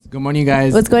Good morning, you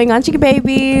guys. What's going on, chicken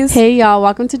babies? Hey, y'all.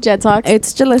 Welcome to Jet Talks.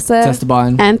 It's Jalissa.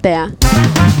 Esteban. And Thea.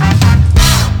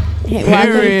 Hey,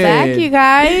 welcome back, you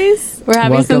guys. We're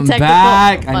having Welcome some technical...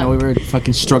 back. I know we were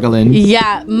fucking struggling.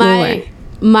 Yeah, my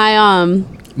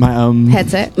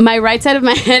headset. My right side of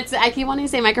my headset. I keep wanting to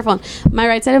say microphone. My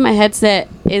right side of my headset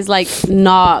is like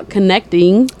not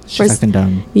connecting. She's acting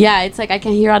dumb. Yeah, it's like I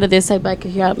can hear out of this side, but I can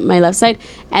hear out my left side.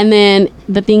 And then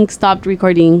the thing stopped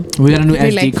recording. We got a new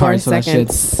SD like card, so that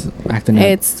seconds. shit's acting up.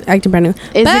 It's acting brand new.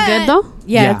 Is it good though?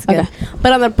 Yeah, it's good. Okay.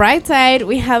 But on the bright side,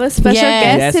 we have a special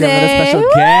guest today. We have a special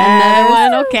guest. Another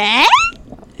one, okay.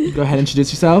 Go ahead and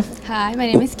introduce yourself. Hi, my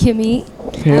name is Kimmy.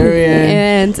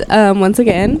 Period. And once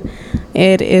again,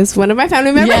 it is one of my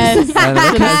family members. Yes. My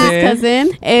little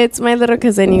cousin. It's my little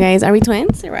cousin, you guys. Are we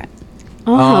twins or what?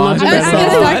 Oh, hello,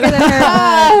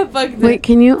 that's Jalissa. so Wait,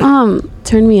 can you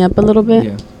turn me up a little bit?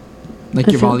 Yeah. Like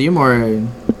your volume or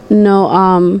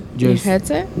No, Your just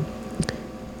headset?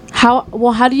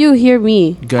 how do you hear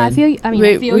me? good? I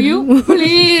feel you.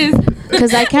 Please.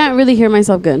 Because I can't really hear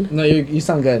myself good. No, you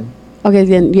sound good. Okay,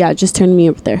 then yeah, just turn me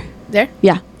up there. There?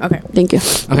 Yeah. Okay. Thank you.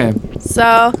 Okay.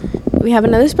 So we have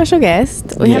another special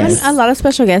guest. We Yes. haven't a lot of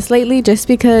special guests lately just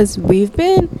because we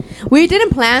didn't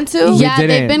plan to. Yeah, they've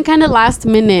didn't. been kind of last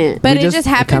minute. But We it just- just it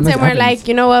happens kinda and we're happens. like,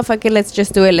 you know what, fuck it, let's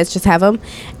just do it. Let's just have them.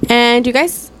 And you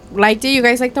guys liked it. You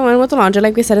guys liked the one with the laundry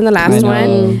like we said in the last I know.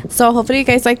 one. So hopefully you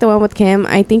guys like the one with Kim.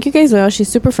 I think you guys will. She's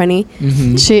super funny.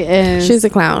 Mm-hmm. She is. She's a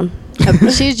clown.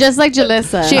 She's just like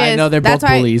Jalissa. She I is. know they're That's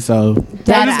both why- bullies, so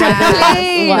That's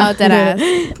Please. No, dead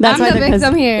ass. That's I'm why the they're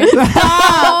victim here.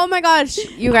 Oh my gosh,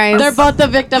 you guys. They're both the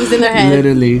victims in their head.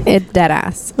 literally. It dead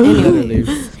ass. Anyway.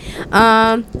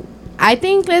 Literally. I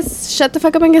think let's shut the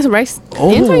fuck up and get some rice.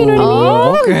 Oh, Intro, you know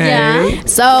what I mean? okay. Yeah.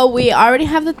 So we already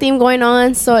have the theme going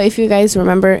on. So if you guys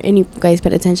remember and you guys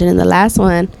paid attention in the last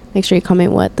one, make sure you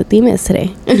comment what the theme is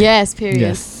today. Yes, period.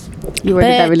 Yes. You worded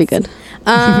that really good.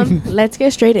 Let's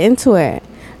get straight into it.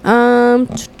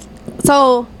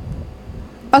 So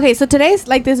today's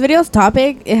like this video's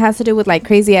topic, it has to do with like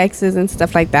crazy exes and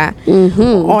stuff like that.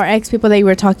 Mm-hmm. Or ex people that you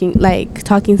were talking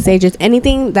stages,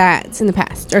 anything that's in the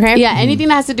past, okay? Yeah, anything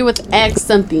that has to do with X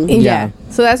something. Yeah.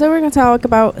 So that's what we're gonna talk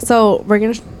about. So we're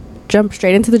gonna jump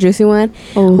straight into the juicy one,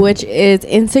 which is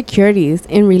insecurities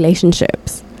in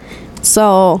relationships.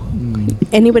 So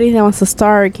anybody that wants to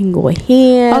start can go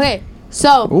ahead. Okay,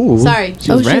 so Ooh, sorry.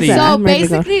 she was ready. said- So I'm ready to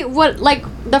go. basically, what like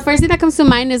the first thing that comes to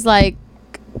mind is like,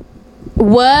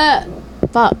 what,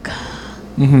 fuck.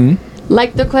 Mm-hmm.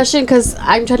 Like the question, because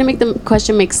I'm trying to make the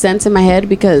question make sense in my head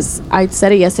because I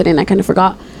said it yesterday and I kind of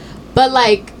forgot. But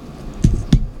like,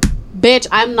 bitch,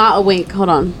 I'm not awake. Hold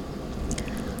on.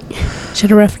 She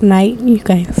had a rough night, you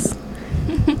guys.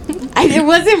 It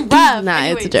wasn't rough. Nah,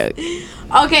 it's a joke.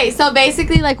 Okay, so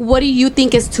basically, like, what do you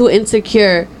think is too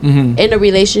insecure Mm-hmm. in a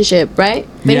relationship, right?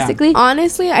 Yeah. Basically.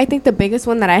 Honestly, I think the biggest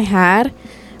one that I had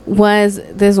was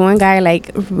this one guy like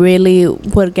really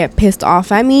would get pissed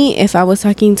off at me if I was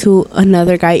talking to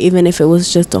another guy, even if it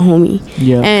was just a homie.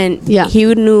 Yeah. And Yeah. he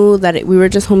knew that we were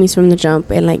just homies from the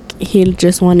jump, and like he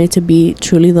just wanted to be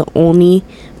truly the only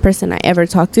person I ever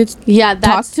talked to. Yeah,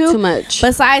 that's to. too much.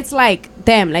 Besides like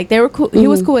them, like they were cool. He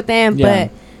was cool with them, Yeah.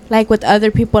 but like with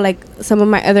other people, like some of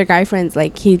my other guy friends,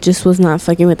 like he just was not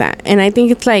fucking with that. And I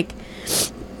think it's like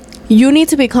you need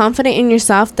to be confident in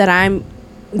yourself that I'm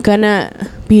gonna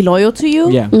be loyal to you.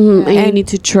 Yeah. Mhm, and you And- need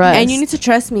to trust. And you need to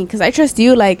trust me because I trust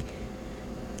you. Like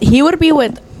he would be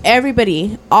with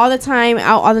everybody all the time,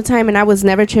 out all the time, and I was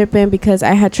never tripping because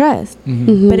I had trust. Mm-hmm.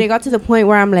 Mhm. But it got to the point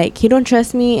where I'm like, he don't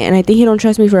trust me, and I think he don't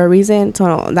trust me for a reason.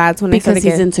 So that's when I because started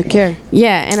he's getting, insecure.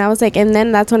 yeah. And I was like, and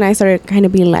then that's when I started kind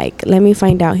of being like, let me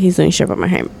find out he's doing shit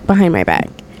behind my back.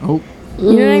 Oh.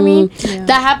 You know what I mean? Yeah.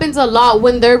 That happens a lot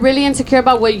when they're really insecure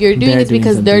about what you're doing. They're It's doing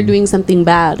because they're something. doing something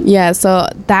bad. Yeah. So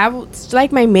that was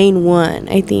like my main one,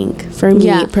 I think, for me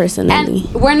Yeah. personally.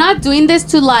 And we're not doing this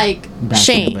to like Bash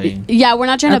Shame. anybody. yeah, we're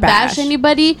not trying Or to bash bash.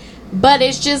 anybody, but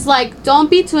it's just like don't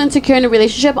be too insecure in a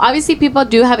relationship. Obviously, people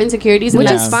do have insecurities, Which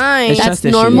and is fine. It's That's trust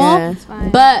issues. normal. Yeah.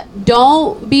 Fine. But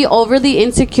don't be overly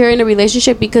insecure in a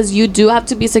relationship because you do have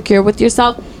to be secure with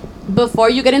yourself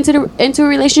before you get into a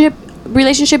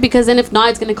relationship because then if not,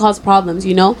 it's gonna cause problems.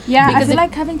 You know? Yeah, Because I feel it-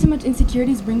 like having too much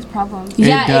insecurities brings problems.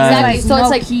 Yeah, does. exactly. Like, So no it's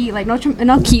like key, like no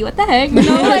key. What the heck? No,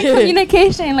 like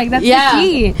communication. Like that's Yeah. the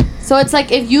key. So it's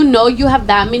like if you know you have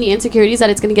that many insecurities that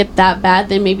it's gonna get that bad,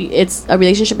 then maybe it's a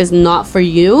relationship is not for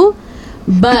you.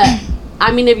 But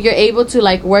I mean, if you're able to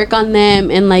like work on them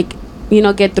and like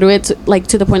get through it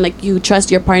to the point like you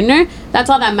trust your partner, that's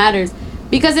all that matters.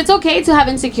 Because it's okay to have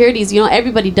insecurities.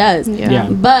 Everybody does. Yeah.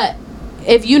 But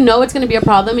if you know it's gonna be a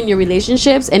problem in your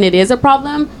relationships and it is a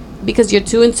problem, because you're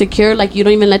too insecure, like you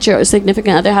don't even let your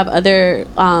significant other have other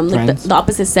like the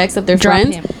opposite sex of their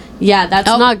friends. Yeah, that's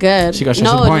not good.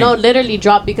 No, literally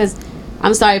drop, because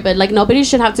I'm sorry, but like nobody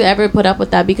should have to ever put up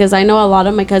with that, because I know a lot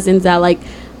of my cousins that like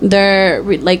their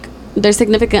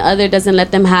significant other doesn't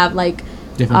let them have like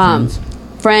different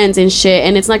friends and shit.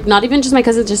 And it's like not even just my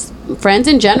cousins, just friends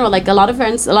in general. Like a lot of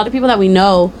people that we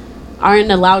know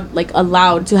aren't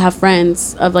allowed to have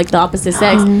friends of like the opposite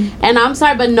sex. And I'm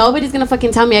sorry, but nobody's gonna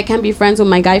fucking tell me I can't be friends with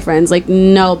my guy friends. Like,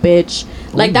 no, bitch.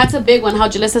 Like, that's a big one. How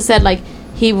Jalissa said like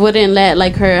he wouldn't let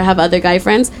like her have other guy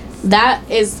friends. That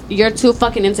is, you're too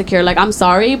fucking insecure. Like, I'm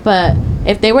sorry, but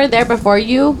if they were there before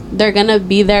you, they're gonna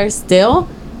be there still.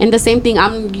 And the same thing,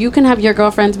 you can have your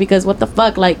girlfriends, because what the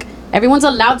fuck, like everyone's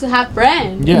allowed to have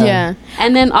friends. Yeah.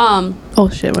 And then oh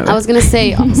shit, my bad. I was gonna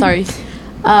say sorry.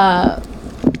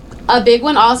 A big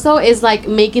one also is like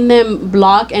making them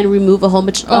block and remove a whole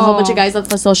bunch of guys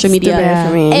off of social media.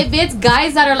 If it's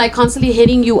guys that are like constantly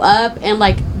hitting you up and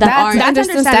like that's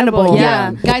understandable.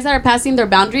 Yeah. Guys that are passing their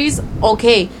boundaries,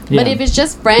 okay. But if it's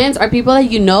just friends or people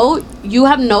that you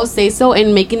have no say so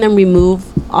in making them remove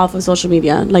off of social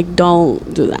media. Like,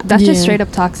 don't do that. That's just straight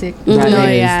up toxic.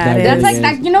 That's like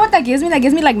that, you know what that gives me? That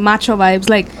gives me like macho vibes,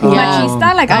 like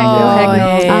machista. Like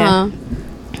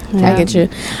I get you.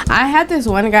 I had this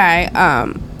one guy,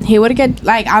 he would get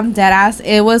like, I'm dead ass,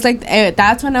 it was like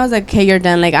that's when I was like, okay, you're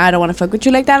done, like I don't want to fuck with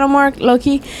you like that no more,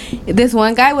 low-key. This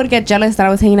one guy would get jealous that I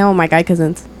was hanging out with my guy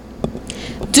cousins.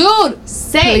 Dude,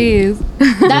 please.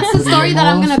 That's the story that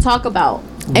I'm gonna talk about.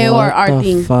 Or our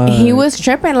thing. He was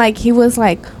tripping, like he was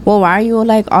like, well, why are you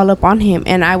like all up on him?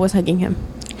 And I was hugging him.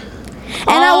 And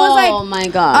I was like, oh my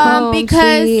god,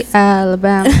 because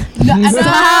Alabama.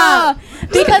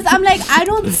 Because I'm like, I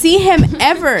don't see him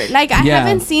ever. Like, I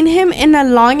haven't seen him in a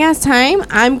long ass time.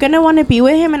 I'm gonna want to be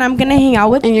with him, and I'm gonna hang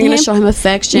out with him. And you're gonna show him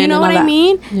affection. You know what I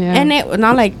mean? Yeah. And it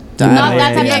not like not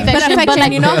that type of affection, but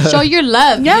like, you know, show your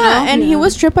love. Yeah. You know? And he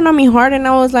was tripping on me hard, and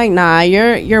I was like, nah,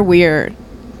 you're weird.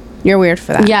 You're weird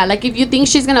for that. Yeah, like if you think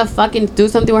she's gonna fucking do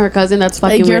something with her cousin, that's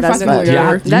fucking weird. Fucking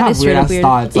weird. That is straight up weird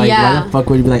thoughts. Like, why the fuck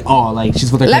would you be like, oh, like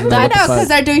she's with her cousin? Let me find out, because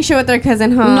they're doing shit with their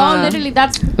cousin, huh? No, literally,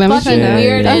 that's fucking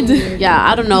weird. And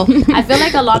yeah, I don't know. I feel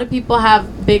like a lot of people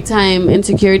have big time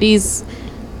insecurities,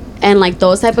 and like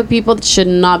those type of people should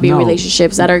not be in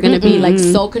relationships that are gonna be like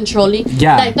so controlling.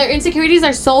 Yeah, like their insecurities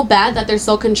are so bad that they're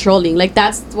so controlling. Like,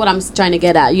 that's what I'm trying to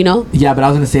get at, you know? Yeah, but I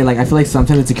was gonna say, like, I feel like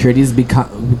sometimes insecurities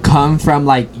come from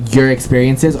like your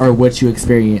experiences or what you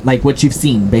experience, like what you've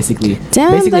seen, basically.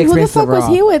 Damn, basically, like who the fuck was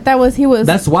he with?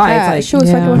 That's why it's like, she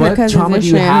was fucking with her what trauma do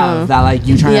you have that like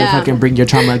you trying to fucking bring your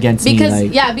trauma against me?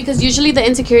 Like, because usually the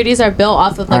insecurities are built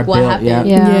off of like what happened.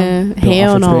 Yeah.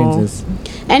 Hell no.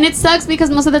 And it sucks because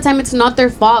most of the time it's not their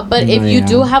fault. But if you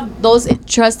do have those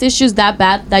trust issues that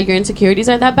bad, that your insecurities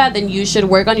are that bad, then you should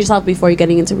work on yourself before you're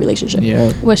getting into a relationship.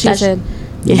 Yeah. What she said.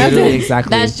 Yeah. Literally, exactly.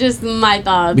 That's just my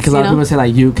thoughts. Because a lot of people say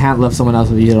like you can't love someone else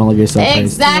if you don't love yourself.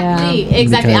 Exactly. First.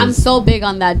 Exactly. I'm so big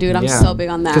on that, dude. I'm so big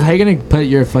on that. Because how you gonna put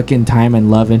your fucking time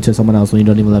and love into someone else when you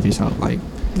don't even love yourself? Like.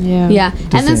 Yeah.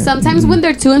 And then sometimes when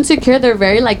they're too insecure, they're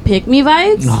very like pick me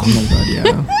vibes. Oh my god,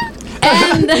 yeah.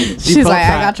 And she's like,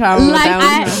 I got trauma.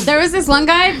 Like, there was this one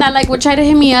guy that like would try to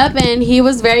hit me up, and he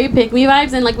was very pick me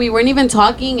vibes, and like we weren't even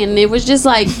talking, and it was just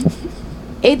like,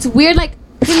 it's weird. Like,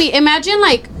 to me, imagine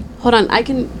like, hold on, I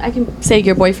can say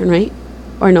your boyfriend, right?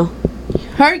 Or no?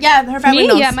 Her family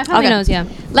knows. Yeah, my family knows. Yeah.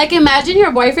 Like, imagine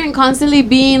your boyfriend constantly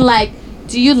being like,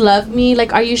 do you love me?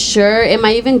 Like, are you sure? Am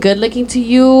I even good looking to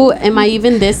you? Am I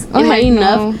even this? Am I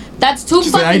enough? That's too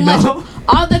fucking much.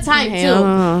 All the time,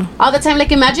 too. All the time.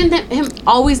 Like, imagine him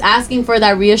always asking for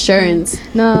that reassurance.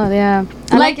 No, yeah.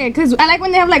 I like it, because I like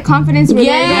when they have, like, confidence.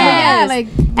 Yeah. Like,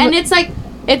 and it's, like,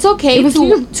 it's okay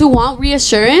to want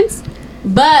reassurance,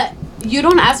 but you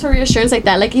don't ask for reassurance like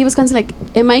that. Like, he was constantly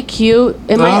like, am I cute?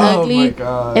 Am I ugly?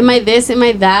 Am I this? Am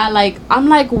I that? Like, I'm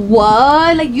like,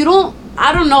 what? Like, you don't...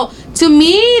 I don't know. To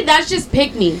me, that's just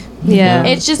pick me. Yeah.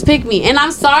 It's just pick me. And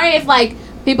I'm sorry if, like...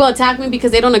 people attack me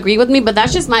because they don't agree with me, but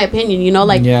that's just my opinion, you know?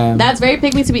 Like, that's very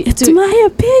pick me to be... It's my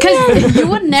opinion. Because you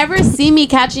would never see me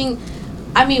catching...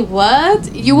 I mean,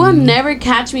 what? You will never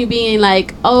catch me being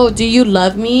like, oh, do you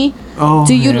love me? Oh,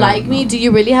 do you like me? Do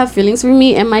you really have feelings for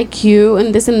me? Am I cute?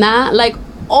 And this and that? Like,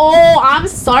 oh, I'm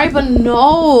sorry, but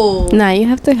no. Nah, you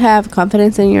have to have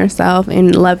confidence in yourself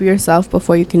and love yourself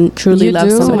before you can truly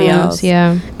love somebody else.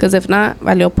 Yeah. Because if not,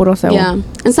 valió puro cebo. Yeah.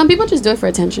 And some people just do it for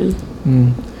attention.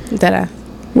 Dada.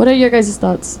 What are your guys'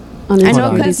 thoughts on I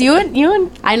know, because you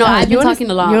and I know I've been talking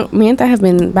a lot. Me and I have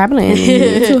been babbling.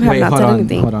 You two have not said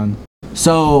anything. Hold on.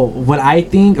 So what I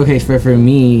think, okay, for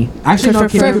me, actually, no,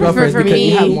 Kim, you go first because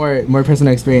me. you have more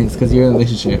personal experience because you're in a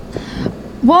relationship.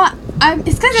 Well,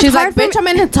 it's because She's like, bitch, I'm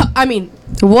in a whoa. I'm in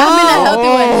a healthy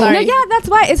one. Sorry. No, yeah, that's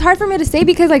why it's hard for me to say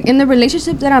because like in the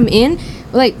relationship that I'm in,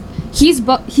 like he's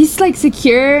like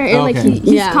secure and like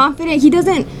he's confident. He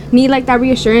doesn't need like that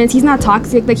reassurance. He's not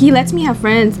toxic. Like he lets me have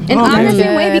friends, and I'm the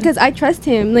same way because I trust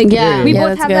him. Like we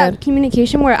both have that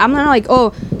communication where I'm not like,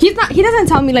 oh, he doesn't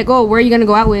tell me like, oh, where are you gonna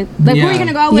go out with? Like who are you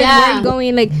gonna go out with? Where are you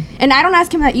going? Like, and I don't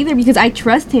ask him that either because I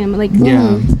trust him. Like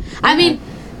I mean,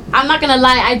 I'm not gonna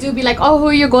lie, I do be like, oh, who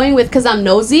are you going with? Because I'm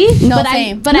nosy. But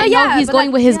I know he's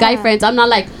going with his guy friends. I'm not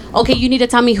like, okay, you need to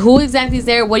tell me who exactly is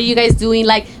there. What are you guys doing?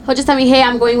 Like, he'll just tell me, hey,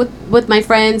 I'm going with my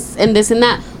friends and this and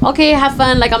that. Okay, have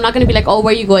fun. Like, I'm not gonna be like, oh,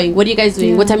 where are you going? What are you guys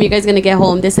doing? What time are you guys gonna get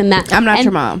home? This and that. I'm not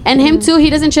your mom. And him too, he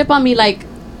doesn't trip on me. Like,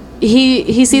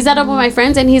 he sees that up with my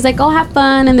friends and he's like, oh, have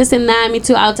fun and this and that. Me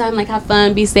too, out time, like, have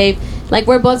fun, be safe. Like,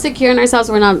 we're both secure in ourselves.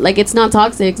 We're not, like, it's not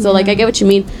toxic. So, like, I get what you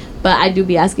mean. But I do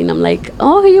be asking him like,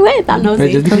 oh, who you with? I'm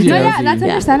nosy. That's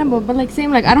understandable. But like same,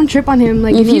 like I don't trip on him.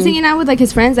 Like if he's hanging out with like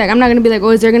his friends, like I'm not gonna be like,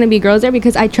 oh, is there gonna be girls there?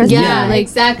 Because I trust him. Yeah, like,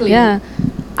 exactly. Yeah.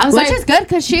 Which is good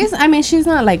because she's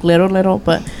not like little,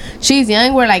 but she's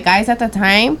young. We're like guys at the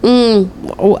time.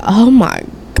 Oh my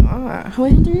god, how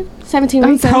old are you? 17.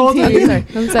 I'm 17.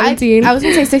 I'm 17. I was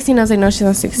gonna say 16. I was like, no, she's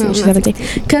not 16. No, she's 17.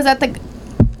 Because at the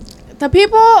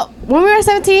people when we were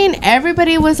 17,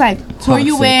 everybody was like, who are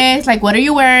you with? Like, what are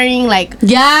you wearing? Like, you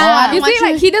see,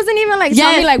 like he doesn't even like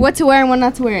tell me like what to wear and what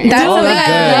not to wear. That's what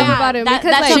I love about him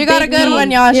because she got a good one,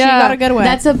 y'all. She got a good one.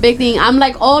 That's a big thing. I'm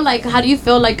like, oh, like how do you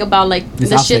feel like about like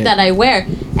the shit that I wear?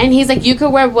 And he's like, you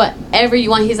could wear whatever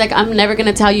you want. He's like, I'm never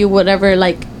gonna tell you whatever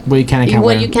like what you can and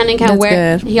can't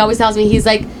wear. He always tells me, he's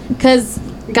like, because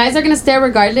guys are gonna stare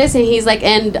regardless, and he's like,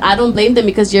 and I don't blame them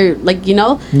because you're like, you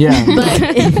know,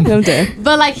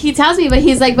 but like he tells me, but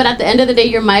he's like, but at the end of the day,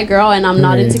 you're my girl and I'm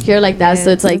not insecure like that. So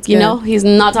it's like, you know, he's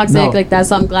not toxic like that.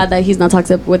 So I'm glad that he's not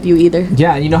toxic with you either.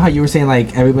 Yeah, and you know how you were saying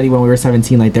like everybody when we were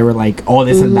 17, like they were like, oh,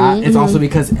 this and that. It's also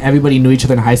because everybody knew each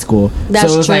other in high school.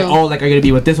 So it was like, oh, like are you gonna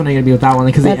be with this one, are you gonna be with that one?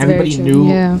 Because like, everybody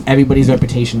knew everybody's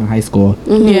reputation in high school.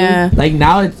 Like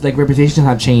now it's like reputations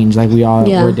have changed. Like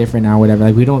we're different now, whatever.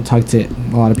 Like we don't talk to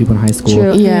a lot of people in high school.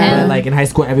 But like in high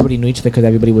school, everybody knew each other because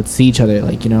everybody would see each other,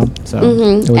 like, you know. So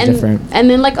it was different. And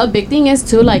then like a big thing is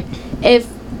too, like if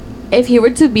he were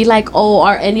to be like, oh,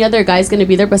 are any other guys gonna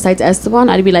be there besides Esteban?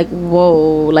 I'd be like,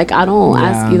 whoa, like I don't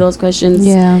ask you those questions.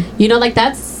 You know, like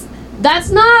that's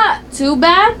not too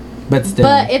bad. But still.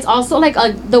 But it's also like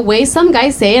the way some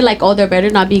guys say it, like, oh, there better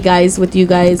not be guys with you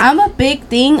guys. I'm a big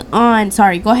thing on.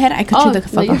 Sorry, go ahead. I cut you the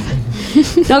fuck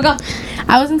off. No, go.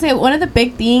 I was gonna say one of the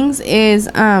big things is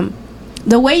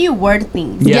the way you word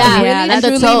things. That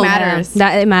truly matters.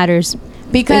 That it matters.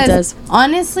 Because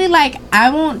honestly, like I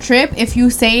won't trip if you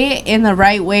say it in the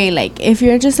right way. Like if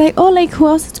you're just like, oh, like who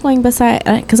else is going beside?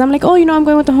 Because I'm like, oh, you know, I'm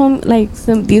going with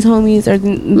these homies or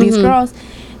these girls.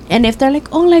 And if they're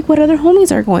like, oh, like what other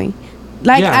homies are going?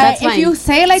 Like if you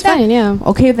say it like that,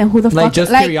 okay, then who the fuck?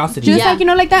 Just curiosity. Just like, you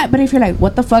know, like that. But if you're like,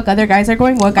 what the fuck, other guys are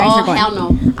going? What guys are going? Oh, hell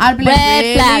no. I'd be like,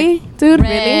 red flag. Dude,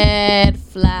 red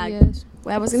flag. Yes.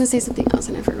 Well, I was gonna say something else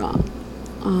and I forgot.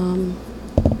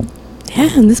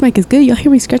 Damn, this mic is good. Y'all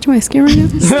hear me scratching my skin right now?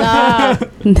 Stop.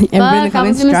 Everybody in the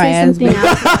comments dry ass.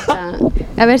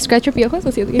 A ver, scratch your piojos.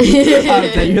 Did you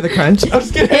hear the crunch? I'm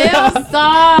just kidding. Ew,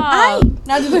 stop.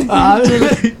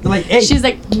 Like, hey. She's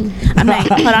like, I'm like,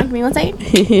 hold on, give me 1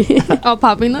 second. Oh,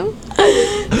 popping them?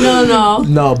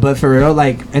 No, but for real,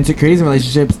 like insecurities in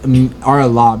relationships are a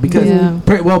lot because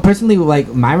personally, like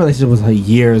my relationship was like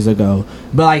years ago,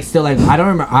 but like still, like I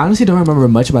honestly don't remember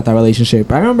much about that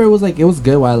relationship. I remember it was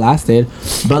good while it lasted,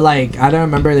 but like I don't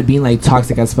remember it being like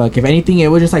toxic as fuck. If anything, it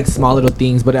was just like small little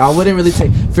things, but I wouldn't really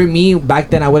take, for me back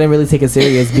then, I wouldn't really take it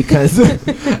serious because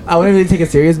I was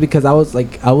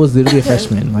literally a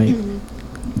freshman. Like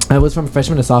I was from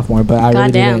freshman to sophomore, but I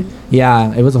really didn't.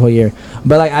 Yeah, it was a whole year.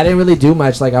 But like I didn't really do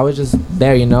much. Like I was just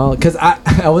there, you know, because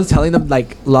I was telling them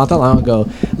like not that long ago,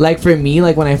 like for me,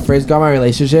 like when I first got my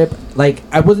relationship, like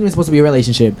I wasn't even supposed to be a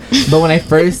relationship, but when I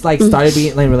first like started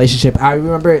being like in a relationship, I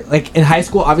remember like in high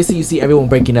school, obviously you see everyone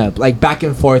breaking up, like back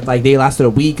and forth, like they lasted a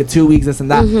week or 2 weeks, this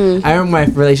and that. I remember my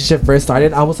relationship first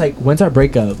started, I was like, when's our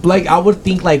breakup? Like I would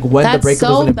think like when the breakup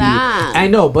was gonna be. I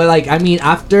know, but like I mean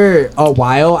after a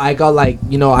while I got like,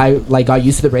 you know, I like got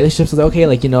used to the relationship, so I was like, okay,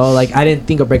 like, you know, like I didn't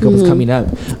think a breakup was coming up.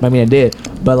 I mean I did,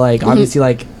 but like obviously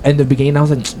like in the beginning I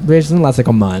was like, bitch, it's gonna last like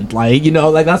a month, like, you know,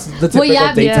 like that's the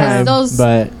typical daytime. Those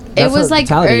but it was like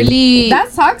early.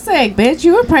 That's toxic, bitch.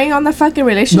 You were preying on the fucking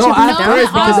relationship.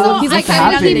 No, he's like,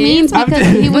 he means because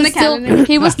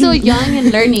he was still young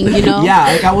and learning, you know. Yeah,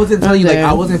 like I wasn't telling you, like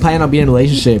I wasn't planning on being in a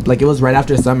relationship. Like it was right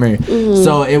after summer,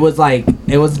 so it was like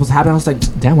it was supposed to happen. I was like,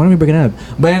 damn, why don't we break it up?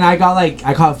 But then I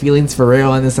caught feelings for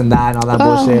real and this and that and all that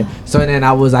bullshit. So then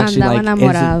I was actually like,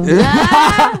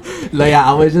 yeah,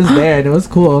 I was just there and it was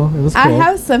cool. It was cool. I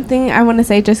have something I want to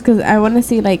say just because I want to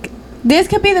see like. This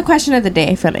could be the question of the day,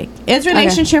 I feel like. It's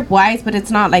relationship wise, but it's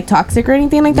not like toxic or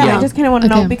anything like that. Yeah. I just kind of want to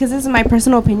know because this is my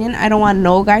personal opinion. I don't want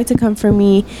no guy to come for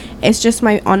me. It's just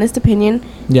my honest opinion.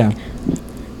 Yeah.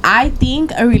 I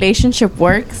think a relationship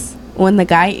works when the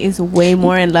guy is way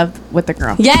more in love with the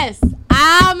girl. Yes.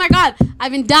 Oh my God.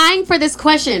 I've been dying for this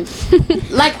question.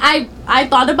 Like I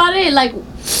thought about it like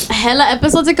hella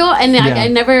episodes ago and I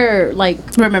never like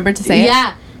remembered to say it.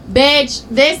 Yeah. Bitch,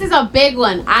 this is a big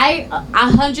one. I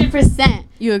 100%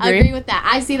 you agree with that.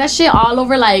 I see that shit all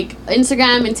over like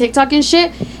Instagram and TikTok and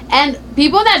shit. And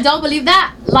people that don't believe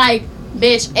that, like,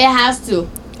 bitch, it has to.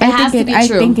 It has to be true. I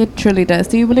think it truly does.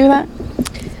 Do you believe that?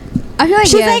 I feel like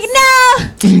she's like,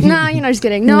 no. No, you're not just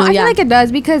kidding. No, I feel like it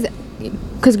does because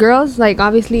girls, like,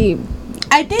 obviously...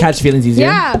 I think catch feelings easier.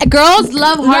 Yeah, girls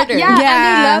love harder. Yeah, and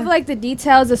they love like the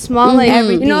details, the small, like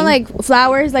everything. You know, like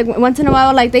flowers. Like once in a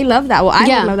while, like they love that. Well, I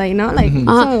don't love that. You know, like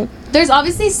so. There's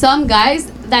obviously some guys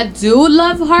that do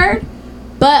love hard,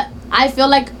 but I feel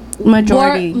like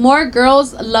majority more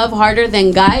girls love harder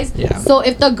than guys. Yeah. So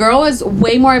if the girl is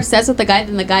way more obsessed with the guy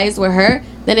than the guy is with her,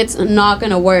 then it's not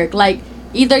gonna work. Like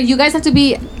either you guys have to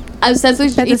be obsessed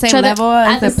with each other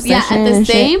at the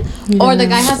same, or the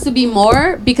guy has to be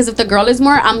more, because if the girl is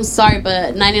more, I'm sorry,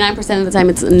 but 99% of the time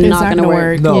it's not gonna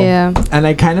work. No. Yeah. And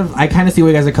I kind of see where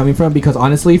you guys are coming from, because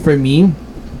honestly for me,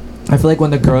 I feel like when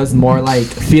the girl is more like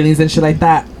feelings and shit like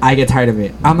that, I get tired of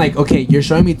it. I'm like, okay, you're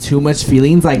showing me too much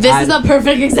feelings. Like this is a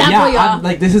perfect example, y'all.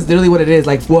 Like this is literally what it is.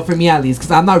 Like, well, for me at least,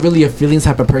 because I'm not really a feelings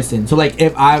type of person. So like,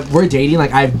 if we're dating,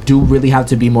 like I do really have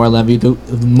to be more in love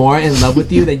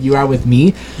with you than you are with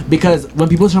me. Because when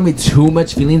people show me too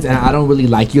much feelings and I don't really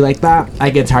like you like that, I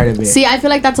get tired of it. See, I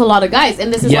feel like that's a lot of guys,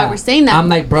 and this is why we're saying that. I'm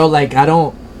like, bro, like I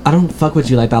don't fuck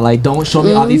with you like that. Like, don't show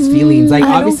me all these feelings. Like,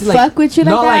 I obviously, don't fuck with you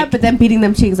like that. But then beating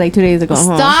them cheeks like 2 days ago.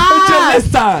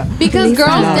 Stop. Because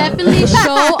girls definitely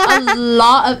show a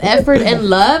lot of effort and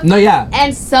love. No, yeah.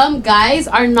 And some guys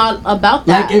are not about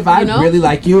that. Like, if I really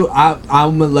like you,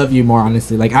 I'm gonna love you more.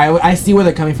 Honestly, like I see where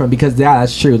they're coming from, because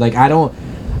that's true. Like I don't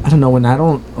know.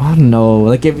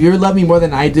 Like if you love me more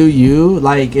than I do you,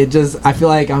 like it just, I feel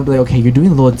like I'm like, okay, you're doing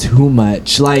a little too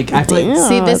much. Like I feel like,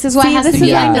 see, this is why it has to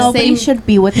be like the same. Should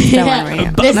be with someone right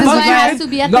now. This is why it has to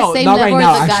be at the same level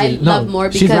where the guy love more,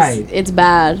 because it's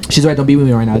bad. She's right. Don't be with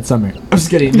me right now. It's summer. I'm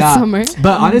just kidding. Nah. Summer.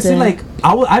 But honestly, like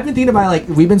I've been thinking about, like,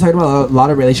 we've been talking about a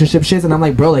lot of relationship shits, and I'm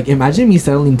like, bro, like imagine me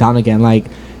settling down again. Like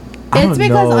it's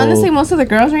because honestly, most of the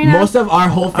girls right now, most of our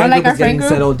whole friend group is getting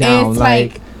settled down.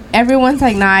 Like everyone's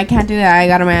like, nah, I can't do that. I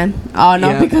got a man. Oh,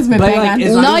 no, because me pegan.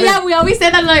 Like, we always say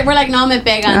that. Like, we're like, no, me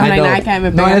pegan. I'm like, nah, I can't me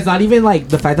pegan. No, it's not even like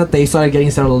the fact that they started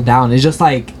getting settled down. It's just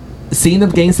like seeing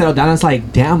them getting settled down. It's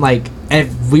like, damn, like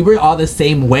if we were all the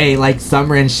same way, like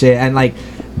summer and shit, and like.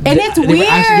 And it's weird.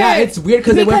 It's weird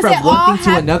because they went from one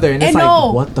thing to another, and it's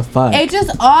like, what the fuck? It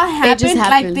just all happened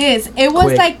like this. It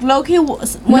was like low-key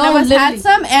when I was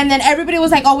handsome, and then everybody was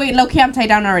like, oh wait, low-key I'm tied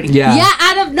down already. Yeah,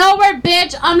 out of nowhere,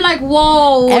 bitch. I'm like,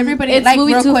 whoa. Everybody, it's like,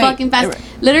 moving too fucking fast.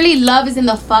 Literally, love is in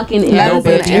the fucking air. Love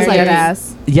is in the air,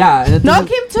 ass. Yeah. No,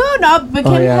 Kim too. No, but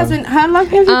Kim has been. How long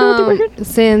have you been with your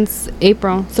since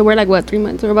April. So we're like, what, 3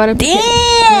 months or about it?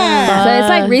 Damn. So it's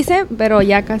like recent, pero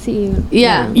ya casi.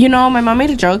 Yeah. You know, my mom made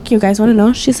a joke. You guys want to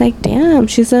know? She's like, damn.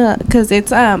 She's because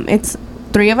it's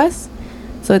 3 of us.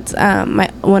 So it's my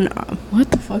one. What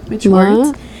the fuck, bitch?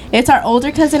 Words. It's our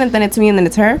older cousin, and then it's me, and then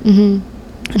it's her.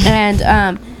 Mm-hmm.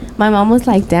 And my mom was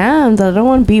like, damn, the little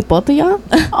one beat both of y'all.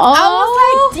 I was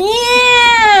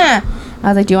like, damn. I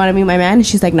was like, do you want to be my man? And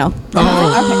she's like, no.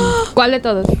 Okay. ¿Cuál de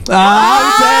todos?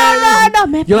 No,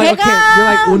 me you're like, okay. You're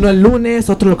like, uno el lunes,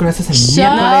 otro lo conoces el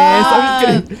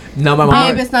miércoles. No, my mom.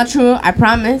 Babe, it's not true. I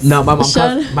promise. No,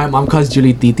 my mom calls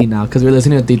Julie Titi now, because we're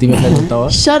listening to Titi me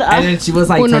preguntó. Shut up. And then she was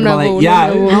like, talking about like,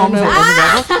 yeah.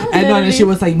 And then she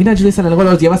was like, mira, Julie, se luego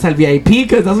los llevas al VIP,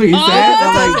 because that's what you said. I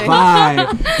was like, bye.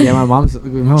 Yeah, my mom's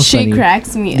she funny.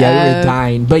 Cracks me up. Yeah, we were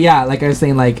dying. But yeah, like I was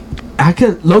saying, like, I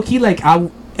could, low key, like,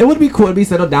 it would be cool to be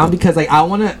settled down, because like I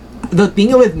want to, the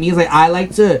thing with me is like I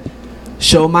like to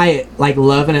show my like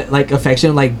love and like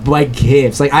affection like by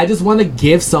gifts. Like I just want to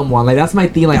give someone, like that's my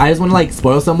thing. Like I just want to like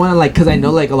spoil someone, and like because I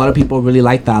know like a lot of people really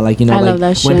like that, like, you know, I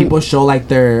like when people show like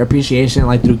their appreciation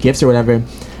like through gifts or whatever.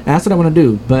 and that's what I want to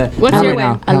do. But what's your right way?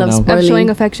 now, I love know. Of showing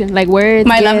affection, like words.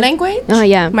 My love language. Oh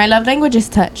yeah. My love language is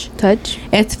touch. Touch.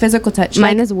 It's physical touch.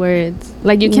 Mine is words.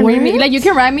 Like you can read me. Like you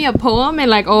can write me a poem and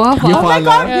like You fall my in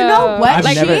god, love? you know what? I've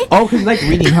Like never. Oh, cause like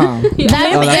reading, huh?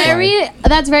 That Oh, is that's very.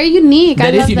 That's very unique.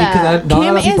 That I is love unique that. because not a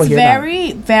Kim lot of people is hear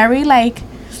very, very like,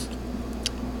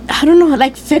 I don't know,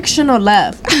 like fictional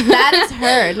love. That is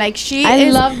her. Like she I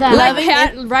is love that.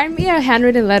 loving write me a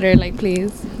handwritten letter, like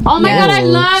please. Oh my Yeah. god, I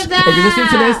love that. If you're listening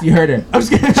to this, you heard her. I'm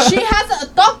just kidding. She has a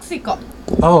toxico.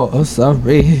 Oh,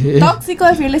 sorry.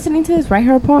 Toxico, if you're listening to this, write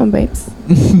her a poem, babes.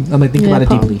 I'm like thinking Yeah, about it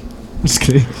Paul. deeply. I'm just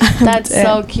kidding. That's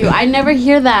so cute. I never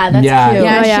hear that. That's Yeah. cute.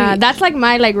 Yeah, Oh yeah, she- that's like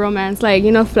my like romance, like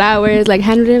you know, flowers, like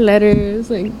handwritten letters,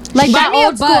 like Like buy that me a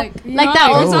old school, book, you like know, that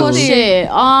like old school something. shit.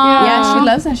 Oh, Yeah, she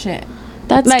loves that shit.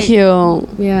 That's like- cute.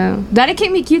 yeah.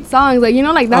 Dedicate me cute songs, like you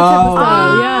know, like that type of Oh.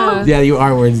 stuff. Yeah. Yeah, you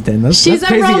are words then. She's that's a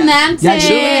crazy. romantic. Yeah,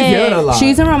 she really hear it a lot.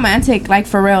 She's a romantic, like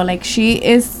for real. Like she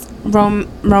is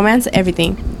romance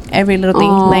everything, every little thing.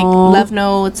 Aw. Like love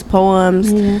notes,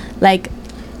 poems, like.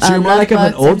 She's more love like of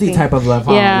an books, oldie everything. type of love.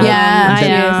 Huh? Yeah. Like, Yeah, she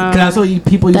she is. is. Cause that's what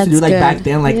people used to do That's like good. back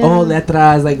then. Like Yeah. oh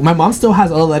letras. Like my mom still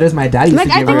has all letters my dad used Like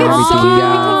to I give think her it's so everything. cute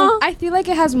Yeah. because I feel like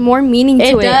it has more meaning to It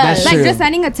it. does. That's Like true. just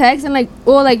sending a text and like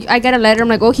like I get a letter. I'm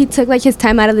like he took like his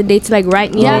time out of the day to like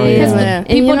write me. Yeah, Oh, because yeah. the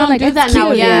people don't do it's that cute.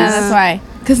 nowadays. Yeah, that's why.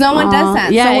 Because no one does Aw.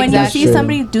 that. Yeah, so when exactly. you see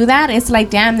somebody do that, it's like,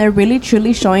 damn, they're really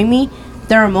truly showing me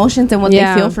their emotions and what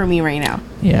Yeah. they feel for me right now.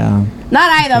 Yeah.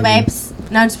 Not I though, babes.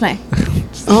 No, I'm just playing.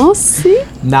 Oh, see.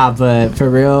 Nah, but for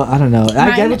real, I don't know. I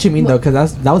get Mine- what you mean though,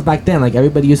 cause that was back then. Like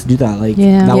everybody used to do that. Like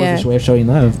Yeah. that Yeah. was a way of showing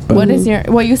love. But What is your?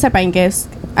 Well, you said buying gifts.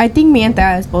 I think me and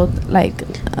Thad is both like.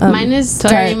 Mine is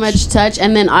very much touch,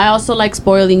 and then I also like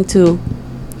spoiling too.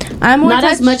 I'm more Not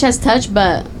touch, as much as touch,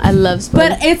 but I love spoiling.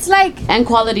 but it's like And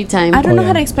quality time. I don't Oh, know yeah.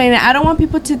 how to explain it. I don't want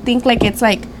people to think like it's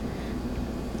like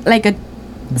a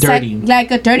dirty.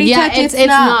 like a dirty yeah, touch. it's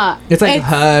not. It's like it's-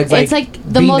 hugs. It's like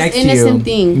the being most next to innocent you.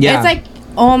 thing. Yeah. It's like,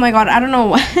 oh my god, I don't know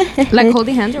what. Like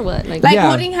holding hands or what? Like Like Yeah.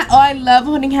 holding oh, I love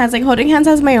holding hands. Like holding hands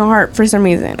has my heart for some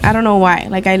reason. I don't know why.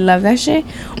 Like I love that shit.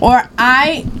 Or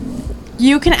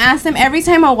you can ask them every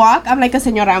time I walk. I'm like a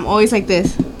señora. I'm always like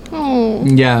this. oh.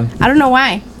 Yeah. I don't know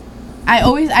why.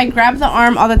 I grab the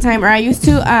arm all the time. Or I used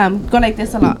to go like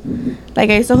this a lot. Like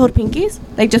I used to hold pinkies.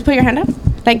 Like just put your hand up.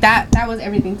 Like that was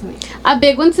everything to me. A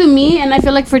big one to me, and I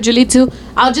feel like for Julie too.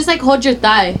 I'll just like hold your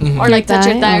thigh, or like touch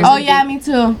your thigh. Or Oh something. yeah, me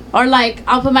too. Or like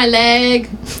I'll put my leg.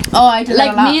 Oh, I do that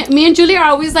a Like lot. me and Julie are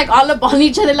always like all up on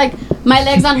each other. Like my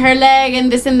leg's on her leg,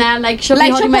 and this and that. Like she'll be Like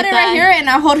she'll holding put my it thigh. right here, and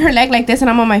I'll hold her leg like this, and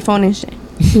I'm on my phone and shit.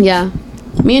 Yeah,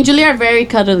 me and Julie are very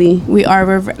cuddly. We are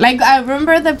like I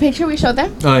remember the picture we showed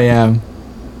them. Oh yeah.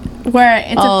 Where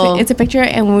it's a picture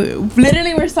and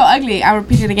we're so ugly. I'll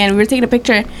repeat it again. We were taking a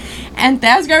picture and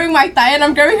Dad's grabbing my thigh and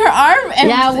I'm grabbing her arm. And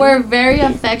Yeah, we're very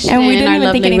affectionate And we in didn't our even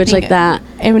love think language anything. like that.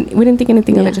 And we didn't think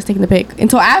anything of Yeah. it, just taking the pic.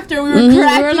 Until after we were Mhm,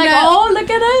 cracking we were like, up. oh, look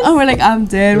at us. Oh, we're like, I'm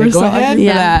dead. Like, We're go so ahead. ugly for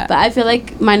Yeah, that. but I feel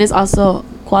like mine is also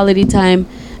quality time,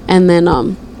 and then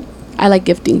I like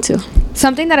gifting too.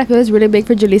 Something that I feel is really big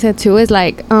for Julissa too is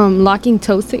like locking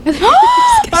toes together.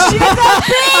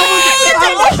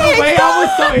 I love the way I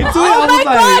was so into it. I was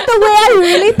like, The way I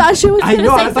really thought she was I gonna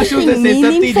know. say I thought she was gonna something say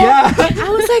something. meaningful. Yeah. I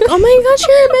was like, oh my god,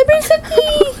 she remembers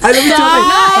something. I know.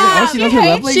 Oh, she knows her love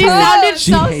language. She sounded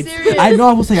She so hates- serious. I know.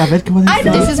 I was like, I bet.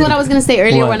 This is what I was gonna say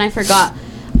earlier What? when I forgot.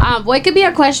 Well, it could be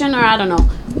a question or I don't know,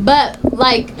 but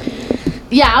like,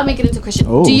 yeah, I'll make it into a question.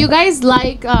 Oh. Do you guys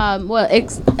like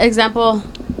example?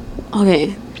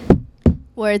 Okay,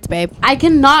 Words, babe. I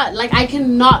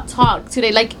cannot talk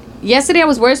today. Like yesterday I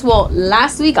was worse. Well,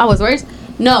 last week I was worse.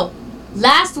 No,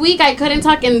 last week I couldn't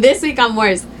talk, and this week I'm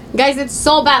worse. Guys, it's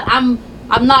so bad. I'm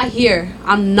not here.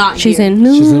 I'm not She's here. in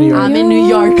New She's in New York. I'm in New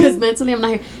York because mentally I'm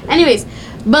not here. Anyways,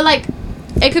 but like,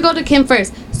 it could go to Kim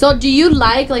first. So do you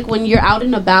like when you're out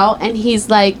and about and he's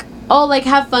like, oh, like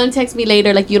have fun, text me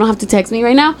later. Like you don't have to text me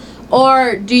right now,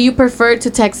 or do you prefer to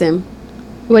text him?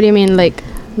 What do you mean, like?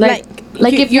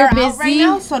 Like if you're busy, out right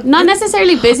now, so not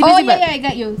necessarily busy, Oh, but I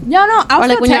got you. No, I'll or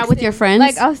like still when you're out text with him. your friends.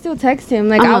 Like I'll still text him.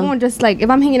 Like I Uh-huh. won't just like if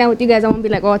I'm hanging out with you guys, I won't be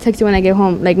like, oh, I'll text you when I get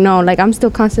home. Like no, like I'm still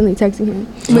constantly texting him.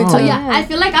 So yeah, I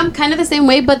feel like I'm kind of the same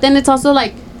way, but then it's also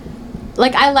like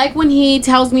I like when he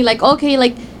tells me like, okay,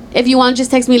 like if you want, just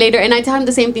text me later, and I tell him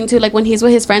the same thing too. Like when he's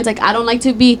with his friends, like I don't like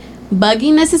to be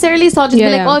bugging necessarily, so I'll just be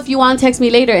like, oh, if you want, text me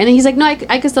later, and then he's like, no,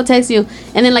 I could still text you,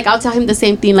 and then like I'll tell him the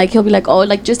same thing. Like he'll be like, oh,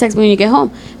 like just text me when you get home,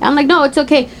 and I'm like, no, it's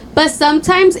okay. But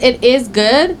sometimes it is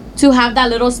good to have that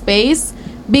little space,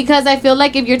 because I feel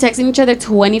like if you're texting each other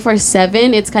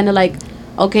 24/7, it's kind of like,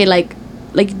 okay, like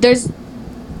there's,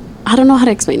 I don't know how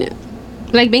to explain it.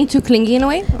 Like being too clingy in a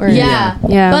way? Or Yeah.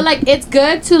 But like it's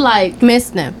good to like miss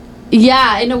them.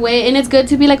 Yeah, in a way, and it's good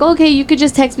to be like, okay, you could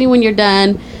just text me when you're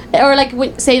done, or like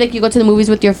say like you go to the movies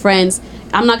with your friends.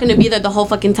 I'm not gonna be there the whole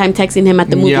fucking time texting him at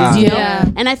the movies, you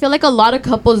know. And I feel like a lot of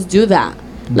couples do that.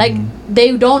 Like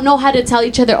they don't know how to tell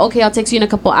each other, okay, I'll text you in a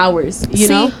couple hours. You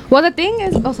know. Well, the thing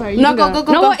is, sorry. No, go.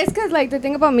 No, it's because like the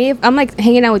thing about me, if I'm like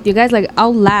hanging out with you guys, like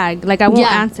I'll lag, like I won't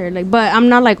answer, like, but I'm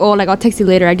not like, oh, like I'll text you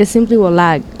later. I just simply will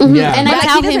lag. Yeah. And I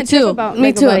tell him too.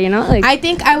 Me too. You know, like I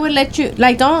think I would let you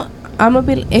like don't. I'm gonna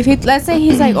be if he let's say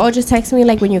he's like, oh, just text me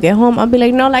like when you get home. I'll be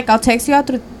like, no, like I'll text you out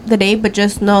through the day, but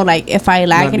just know like if I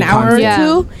lag an hour or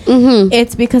two,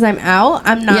 it's because I'm out.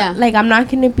 I'm not like I'm not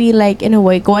gonna be like in a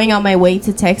way going out my way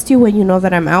to text you when you know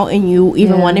that I'm out and you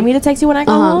even wanted me to text you when I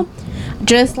go home.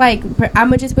 Just like I'm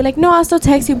gonna just be like, no, I'll still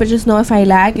text you, but just know if I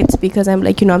lag, it's because I'm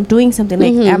like, you know, I'm doing something,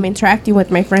 like I'm interacting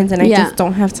with my friends and I just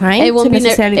don't have time to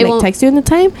necessarily like text you in the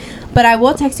time, but I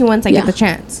will text you once I get the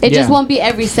chance. It just won't be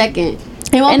every second.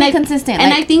 It won't be consistent.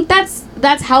 And I think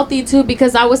that's healthy too,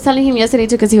 because I was telling him yesterday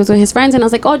too, because he was with his friends, and I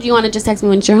was like, oh, do you want to just text me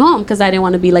when you're home, because I didn't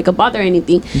want to be like a bother or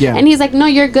anything. And he's like, no,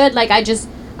 you're good, like I'm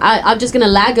just gonna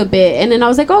lag a bit. And then I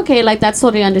was like, okay, like that's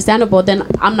totally understandable, then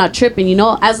I'm not tripping, you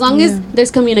know, as long as there's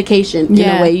communication in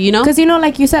a way, you know, because you know,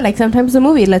 like you said, like sometimes the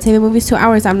movie, let's say the movie's 2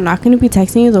 hours, I'm not gonna be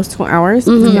texting you those 2 hours.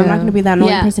 I'm not gonna be that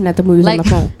annoying person at the movies like, on the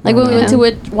phone. Like when we went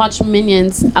to watch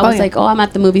Minions, I was like, oh, I'm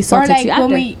at the movie, so I'll text you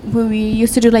after. When we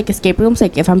used to do like escape rooms,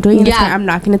 like if I'm doing it, I'm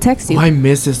not gonna text you. I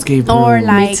miss escape room. Or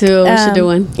like me too. We should do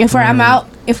one. If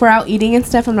we're out eating and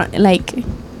stuff, I'm not like.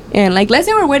 And like, let's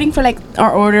say we're waiting for like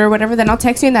our order or whatever, then I'll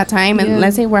text you in that time. And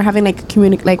let's say we're having like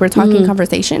like we're talking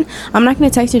conversation, I'm not gonna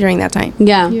text you during that time.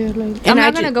 Like, I'm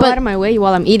not gonna go out of my way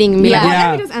while I'm eating and be like,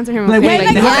 let me just answer him. Like, wait,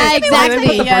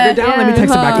 exactly. Let me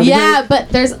text it back. Yeah, but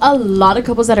there's a lot of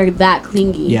couples that are that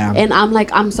clingy. Yeah. And I'm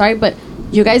like, I'm sorry, but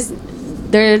you guys,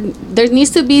 there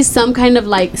needs to be some kind of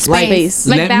like space.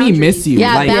 Like let boundaries. Me miss you.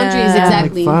 Yeah, like, boundaries,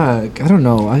 exactly. Like, fuck, I don't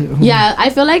know. I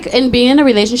feel like in being in a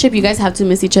relationship, you guys have to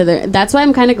miss each other. That's why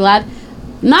I'm kind of glad.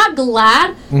 Not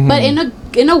glad, but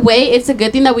in a way, it's a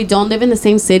good thing that we don't live in the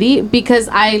same city, because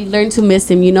I learned to miss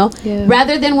him, you know?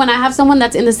 Rather than when I have someone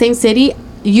that's in the same city,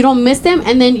 you don't miss them,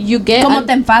 and then you get como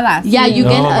te enfadas. Yeah, you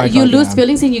get you lose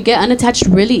feelings, and you get unattached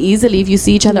really easily if you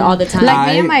see each other all the time.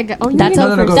 Like me and my guy.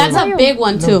 That's a big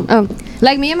one too.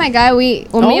 Like me and my guy, me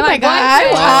and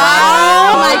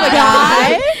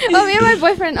my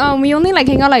boyfriend, we only like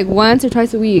hang out like once or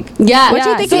twice a week. Yeah, what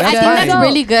you think? I think that's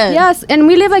really good. Yes, and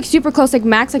we live like super close, like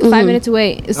max like 5 minutes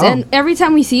away. And every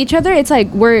time we see each other, it's like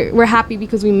we're happy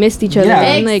because we missed each other. Yeah.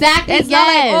 And, like, exactly. It's not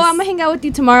like, oh, I'm gonna hang out with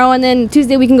you tomorrow, and then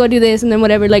Tuesday we can go do this, and then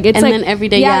whatever. Like it's and like then every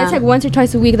day. Yeah, it's like once or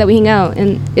twice a week that we hang out,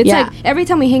 and it's like every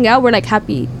time we hang out, we're like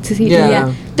happy to see each other.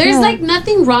 Yeah. There's like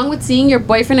nothing wrong with seeing your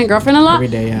boyfriend and girlfriend a lot every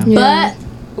day. But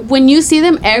when you see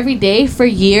them every day for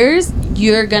years,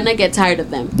 you're gonna get tired of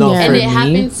them. No, and it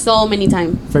happens so many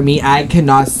times. For me, I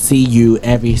cannot see you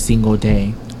every single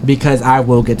day, because I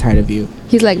will get tired of you.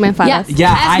 He's like, man, yeah,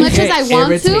 as much as I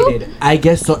want to, I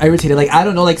get so irritated. Like, I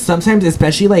don't know, like sometimes,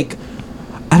 especially like,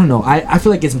 I don't know, I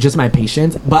feel like it's just my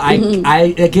patience, but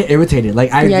I get irritated.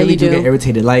 Like I really do get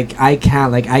irritated. Like I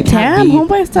can't be. No,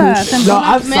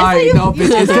 I'm sorry. No, bitch,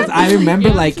 it's because I remember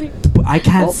like I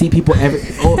can't see people every.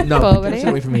 Oh no, get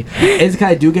away from me. It's because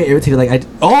I do get irritated. Like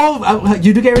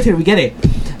you do get irritated. We get it.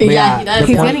 But yeah, he does.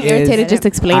 He's getting irritated just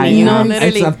explaining. You know,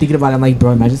 literally. I'm thinking about it. I'm like,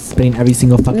 bro, imagine spending every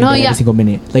single fucking day, every single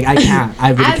minute. Like I can't.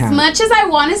 I really can't. As much as I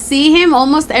want to see him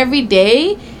almost every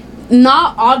day.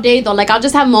 Not all day though. Like I'll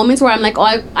just have moments where I'm like,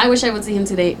 oh, I wish I would see him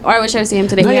today, or I wish I would see him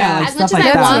today. No, yeah, as much as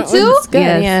I want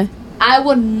to, I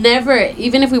would never,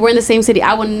 even if we were in the same city,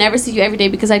 I would never see you every day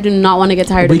because I do not want to get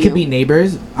tired of you. We could be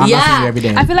neighbors. I'm not seeing you every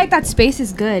day. I feel like that space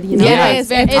is good. You know, it's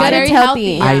very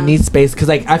healthy. I need space because,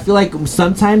 like, I feel like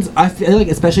sometimes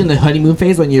especially in the honeymoon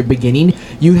phase when you're beginning,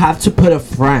 you have to put a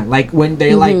front. Like when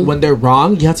they're when they're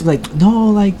wrong, you have to be like,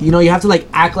 no, like you have to like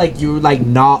act like you're like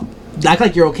not. Act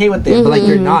like you're okay with it, but like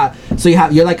you're not. So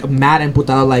you're like mad and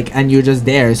putado, like, and you're just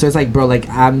there. So it's like, bro, like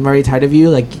I'm very tired of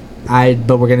you, like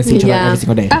but we're gonna see each other every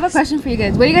single day. I have a question for you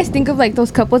guys. What do you guys think of like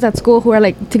those couples at school who are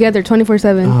like together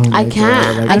 24/7? I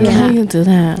can't. I can't even do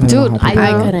that, dude.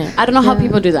 I couldn't. I don't know how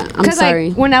people do that. I'm sorry.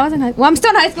 Like, when I was in high, I'm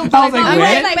still in high school. But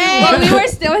when we were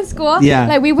still in school,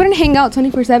 like we wouldn't hang out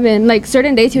 24/7. Like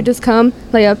certain days he would just come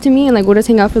like up to me and like we'll just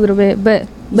hang out for a little bit, but.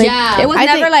 Like, it was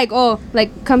never like, oh,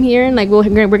 like come here and like we're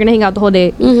gonna hang out the whole day.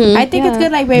 I think it's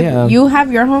good, like, babe, you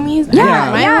have your homies,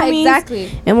 my homies,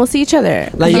 exactly, and we'll see each other.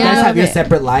 Like, you guys have your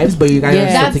separate lives, but you guys are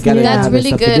still together. That's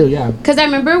really good. Because I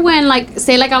remember when, like,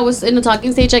 say, like, I was in the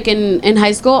talking stage, like in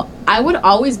high school, I would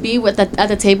always be at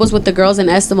the tables with the girls in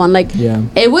Esteban. Like,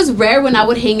 it was rare when I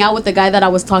would hang out with the guy that I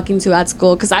was talking to at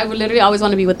school, because I would literally always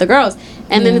want to be with the girls.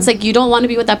 And then it's like, you don't want to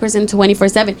be with that person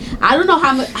 24/7. I don't know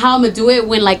how I'm gonna do it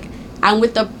when, like, I'm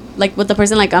with the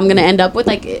person, like, I'm gonna end up with,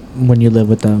 like, when you live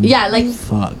with them. Yeah, like,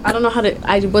 fuck, I don't know how to.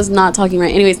 I was not talking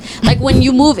right. Anyways, like, when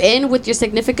you move in with your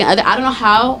significant other, I don't know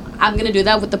how I'm gonna do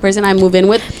that with the person I move in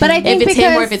with. But I think if it's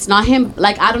him or if it's not him,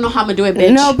 like, I don't know how I'm gonna do it,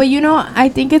 bitch. No, but I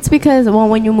think it's because, well,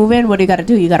 when you move in, what do you gotta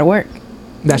do? You gotta work.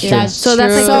 That's true. That's like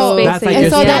that's like your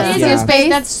that is your space.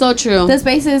 That's so true. The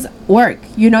space is work.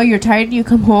 You're tired. You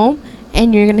come home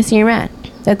and you're gonna see your man.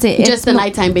 That's it. Just the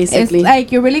nighttime, basically. It's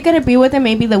like you're really gonna be with him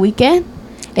maybe the weekend.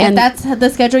 And that's the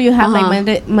schedule you have,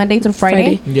 like Monday through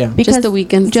Friday. Yeah, because just the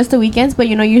weekends. Just the weekends, but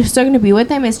you're still gonna be with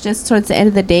them. It's just towards the end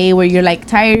of the day where you're like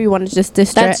tired. You want to just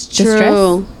distress. That's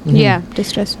true. Yeah,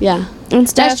 distress. Yeah.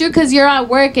 That's true, because you're at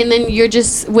work and then you're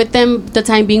just with them the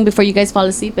time being before you guys fall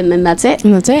asleep, and then that's it.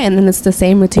 And then it's the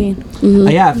same routine.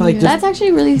 Yeah, I feel like that's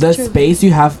actually really the true. Space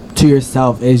you have to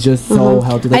yourself is just so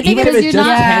healthy. Like, even if it's just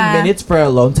 10 minutes for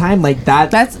alone time, like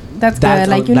that's good.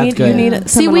 Like, you need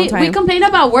see, we complain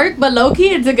about work, but low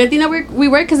key it's a good thing that we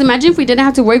work, because imagine if we didn't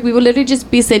have to work, we would literally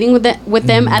just be sitting with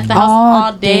them at the house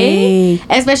all day.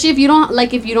 Especially if you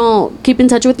don't keep in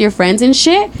touch with your friends and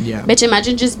shit. Yeah, bitch,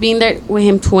 imagine just being there with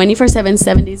him 24/7,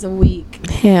 7 days a week.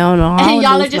 Hell no. And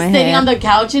y'all are just sitting on the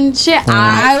couch and shit.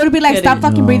 I would be like, stop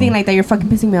fucking breathing like that. You're fucking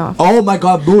pissing me off. Oh my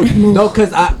god, boo. No,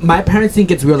 because my parents think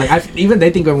it's real. Like, even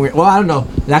they think I'm weird. Well, I don't know.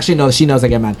 Actually, no, she knows I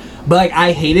get mad. But, like,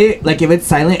 I hate it. Like, if it's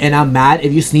silent and I'm mad,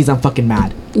 if you sneeze, I'm fucking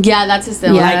mad. Yeah, that's his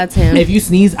thing. Yeah, like, that's him. If you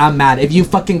sneeze, I'm mad. If you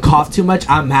fucking cough too much,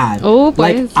 I'm mad. Oh,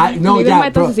 like,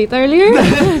 bro. Earlier?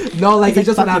 No, like, it's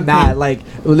just when I'm mad. Like,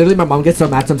 literally, my mom gets so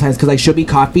mad sometimes because, like, she'll be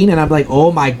coughing and I'm like,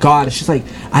 oh my god. She's like,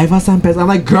 I was on pissed. I'm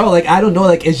like, girl, like, I don't know.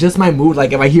 Like, it's just my mood.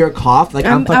 Like, if I hear a cough, like,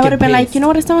 I'm fucking I would have been pissed. like, you know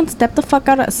what? Someone step the fuck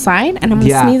outside and I'm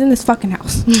gonna sneeze in this fucking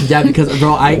house. Yeah, because,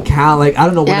 bro, I can't. Like, I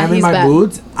don't know. When I'm in my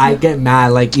moods, I get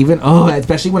mad. Like, even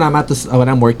especially when I'm when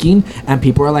I'm working and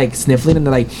people are like sniffling and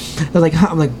they're like, huh?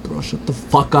 I'm like, bro, shut the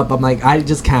fuck up. I'm like, I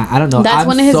just can't. I don't know. That's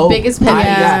one of his biggest pet peeves.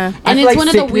 Yeah. And it's one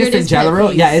of the weirdest pet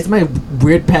peeves. Yeah, it's my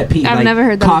weird pet peeve. I've never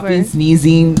heard that coughing,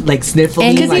 sneezing, like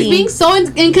sniffling. Because he's being so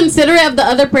inconsiderate of the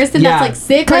other person that's like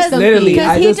sick or something.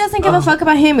 Because he doesn't give a fuck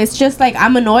about him. It's just like,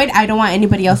 I'm annoyed. I don't want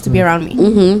anybody else to be around me.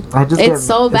 It's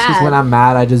so bad. It's just when I'm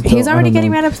mad, I just He's already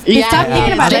getting mad. Stop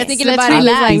thinking about it. Thinking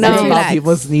about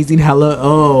people sneezing hella.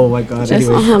 Oh my god.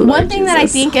 One thing that I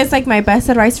think is like my best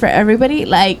advice for everybody,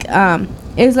 like,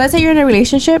 is, let's say you're in a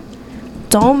relationship,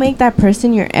 don't make that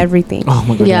person your everything. Oh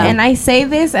my god. Yeah. And I say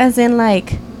this as in,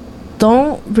 like,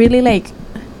 don't really like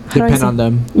depend on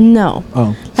them. No.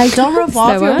 Oh. Like, don't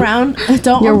revolve around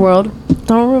your world.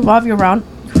 Don't revolve your world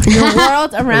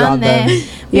around them.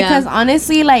 Because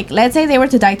honestly, like, let's say they were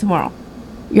to die tomorrow,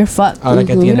 you're fucked. Oh, like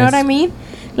you know what I mean?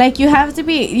 Like, you do have to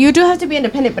be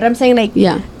independent, but I'm saying, like,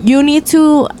 you need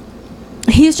to.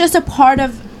 He's just a part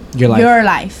of your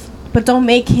life, but don't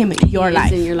make him your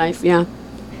life. In your life, yeah.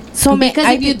 So because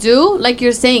if you do, like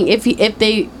you're saying, if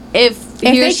they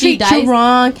treat you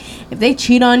wrong, if they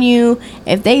cheat on you,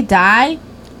 if they die,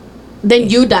 then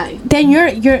you die. Then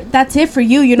you're that's it for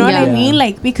you. You know what I mean?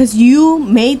 Like, because you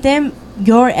made them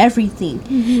your everything.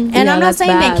 And I'm not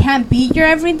saying they can't be your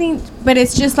everything, but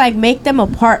it's just like, make them a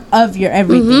part of your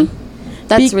everything.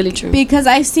 That's really true. Because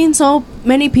I've seen so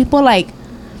many people, like,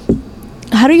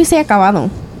 how do you say acabado?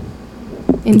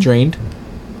 Drained.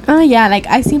 Yeah, like,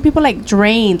 I've seen people like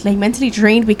drained, like mentally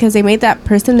drained, because they made that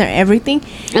person their everything,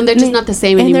 and they're just not the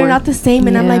same anymore. And they're not the same.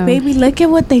 And I'm like, baby, look at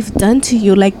what they've done to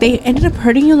you. Like, they ended up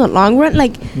hurting you in the long run.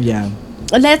 Like,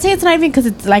 let's say it's not even because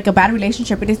it's like a bad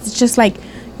relationship, but it's just like,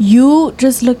 you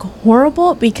just look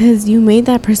horrible because you made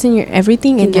that person your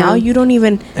everything, and now you don't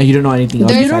even, and you don't know anything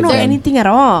else. You don't know anything at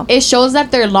all. It shows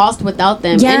that they're lost without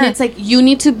them. And it's like, you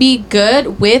need to be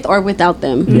good with or without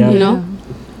them. You know,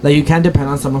 like, you can't depend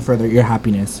on someone for your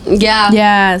happiness.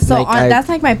 Yeah. So like, that's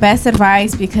like my best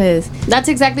advice, because that's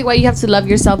exactly why you have to love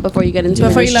yourself before you get into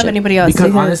before you love anybody else.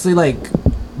 Because honestly, like,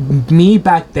 me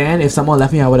back then, if someone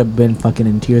left me, I would have been fucking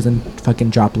in tears and fucking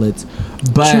droplets.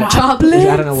 But droplets?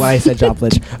 I don't know why I said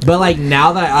droplets. But like,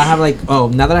 now that I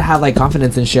have like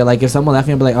confidence and shit, like, if someone left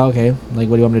me, I'd be like, oh, okay, like,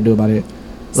 what do you want me to do about it?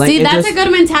 Like, see, that's a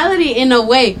good mentality in a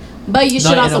way, but you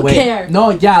should also care.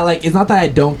 No, yeah, like, it's not that I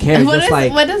don't care. It's just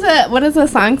like, what does a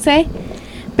song say?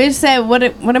 Bitch said, what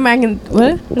am I gonna...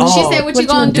 What? She said, what you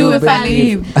gonna do if I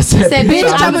leave? I said, bitch,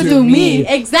 I'm gonna do me.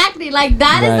 Exactly. Like,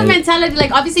 that is the mentality.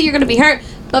 Like, obviously, you're gonna be hurt.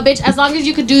 But, bitch, as long as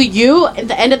you could do you, at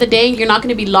the end of the day, you're not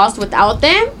gonna be lost without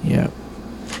them. Yeah.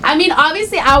 I mean,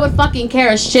 obviously, I would fucking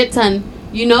care a shit ton,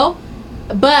 you know?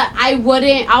 But I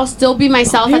wouldn't. I'll still be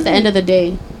myself at the end of the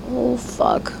day. Oh,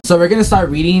 fuck. So we're gonna start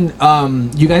reading.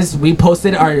 You guys, we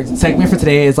posted our segment for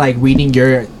today is like reading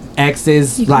your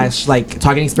exes / like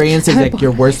talking experiences, like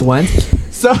your worst ones.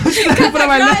 So so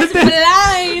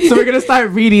we're gonna start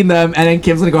reading them, and then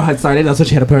Kim's gonna go ahead and start it. That's what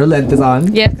she had to put her lenses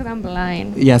on. Yeah, because I'm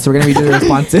blind. Yeah, so we're gonna read the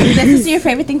responses. This is your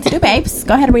favorite thing to do, babes.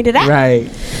 Go ahead and read it out. Right.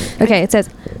 Okay, it says,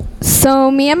 so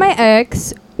me and my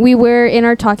ex, we were in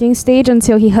our talking stage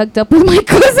until he hooked up with my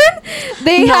cousin.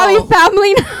 They have a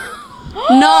family now.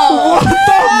 No. What the fuck?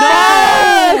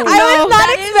 I was not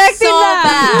expecting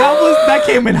that. That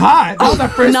came in hot. That was our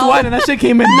first one, and that shit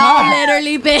came in hot.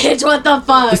 Literally, bitch. What the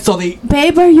fuck? So they...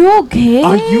 Babe, are you okay?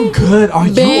 Are you good? Are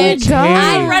Bitch, you okay?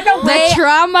 I run away. The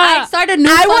trauma. I started new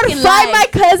I fucking would find life.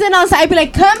 my cousin outside. I'd be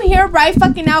like, come here right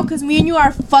fucking now, because me and you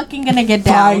are fucking gonna get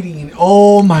down. Fighting.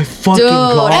 Oh my fucking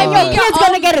god. And your kid's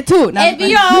gonna get it too. It be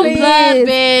your own blood,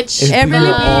 bitch. It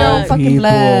really be your own fucking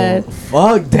blood.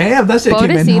 Fuck, damn, that shit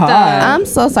came in Pobrecita. hot. I'm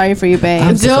so sorry for you, babe.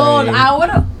 I'm so Dude,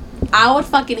 sorry. I would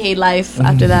fucking hate life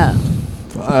after that.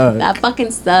 Fuck. That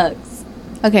fucking sucks.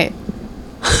 Okay.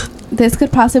 This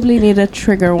could possibly need a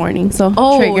trigger warning. So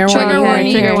trigger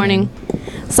warning. Trigger warning.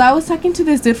 So I was talking to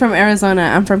this dude from Arizona.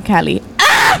 I'm from Cali.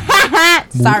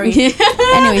 Sorry.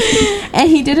 Anyways, and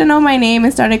he didn't know my name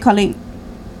and started calling.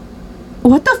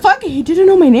 What the fuck? He didn't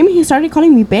know my name. He started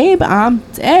calling me babe. I'm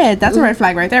dead. That's a red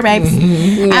flag right there, babes.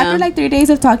 After like 3 days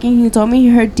of talking, he told me he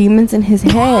heard demons in his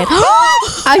head.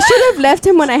 I should have left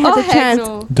him when I had the chance.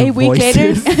 No. A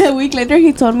week later,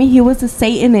 he told me he was a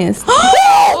Satanist.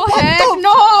 Oh, heck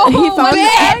no.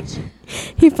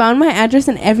 He found my address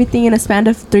and everything in a span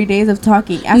of 3 days of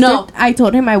talking. After I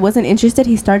told him I wasn't interested,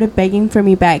 he started begging for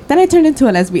me back. Then I turned into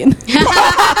a lesbian. She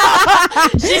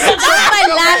said that's my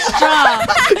last straw.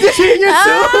 Did you hear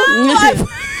too?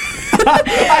 I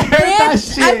heard that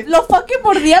shit. Lo fucking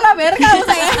mordí a la verga.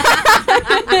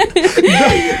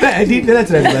 I did that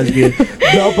to that lesbian.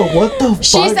 No, but what the fuck?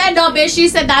 She said no, bitch. She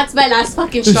said that's my last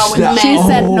fucking straw with men. She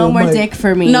said no more dick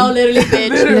for me. No, literally, bitch.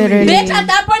 Literally. Bitch, at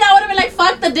that point, I would have been like,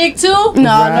 fuck the dick too. No,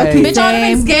 Right. no, Bitch, I would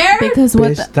have been scared. because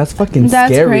what? Bitch, that's fucking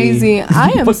That's scary. crazy. I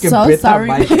am Fucking so bit out sorry.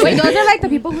 my Wait, shit. those are like the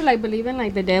people who like believe in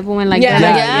like the devil and like Yeah.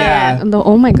 that. Yeah. And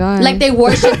oh my god. Like they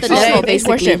worship the devil, They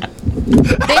basically. worship.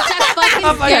 Bitch, that's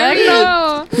fucking scary.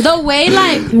 no. The way,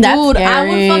 like, That's dude, I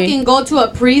would scary. fucking go to a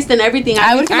priest and everything.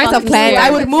 I would fucking myself plan. scared.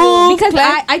 I would move. Because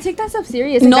plan. I take that stuff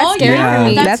serious. Like, No, that's scary yeah. for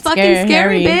me. That's fucking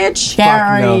scary, bitch.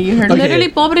 Scary. no. You heard Okay. me. Literally,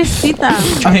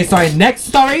 pobrecita. Okay, sorry. Next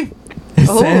story. It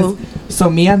says, so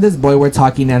me and this boy were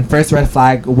talking, and first red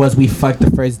flag was we fucked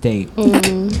the first date.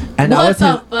 And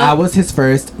I was his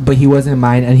first, but he wasn't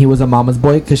mine, and he was a mama's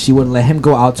boy because she would let him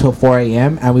go out till 4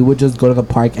 a.m. and we would just go to the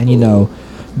park and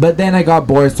But then I got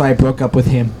bored, so I broke up with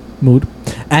him. Mood.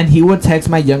 And he would text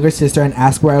my younger sister and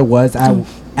ask where I was,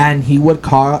 and he would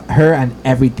call her and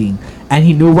everything. And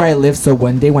he knew where I lived, so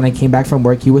one day when I came back from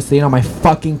work, he was sitting on my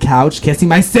fucking couch kissing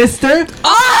my sister.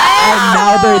 And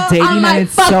now they're dating, and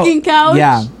it's fucking couch.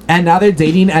 Yeah. And now they're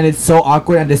dating, and it's so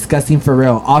awkward and disgusting for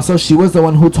real. Also, she was the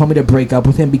one who told me to break up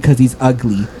with him because he's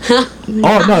ugly.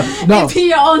 Oh no. Be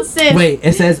your own sin. Wait,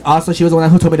 it says also she was the one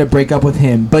who told me to break up with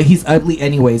him, but he's ugly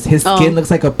anyways. His skin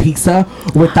looks like a pizza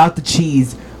without the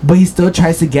cheese. But he still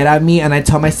tries to get at me, and I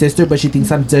tell my sister, but she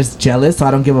thinks I'm just jealous, so I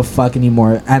don't give a fuck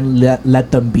anymore and let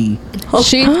them be.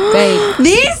 She's fake.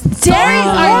 These stories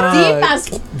are deep as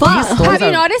fuck. Have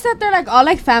you noticed that they're like all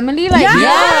like family? Like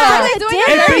Yeah. they're doing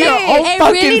It be your own It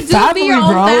fucking really do be family, your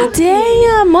own bro. family.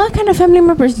 Damn, what kind of family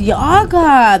members y'all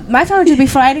got? My family just be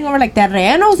fighting over like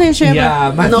terrenos and shit.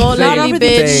 Yeah, my No, same, literally,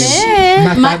 same.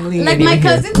 bitch. My family Like ain't my even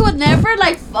here. cousins would never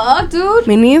like fuck, dude.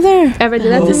 Me neither. ever do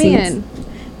that to me and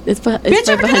It's Bitch,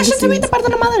 ever did that shit to me? Te parto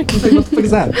la madre. What the fuck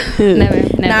is that?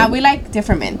 never. Nah, we like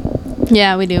different men.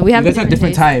 Yeah, we do. We have You guys have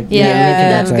different type.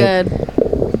 Yeah, That's good.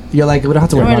 You're like, we don't have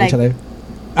to worry We're about like- each other.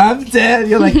 I'm dead.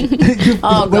 You're like,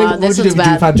 Oh, God, what this would you was do if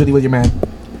you bad. found Julie with your man?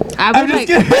 I I'm would just like.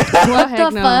 kidding. What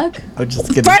The fuck? I'm just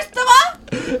kidding. First of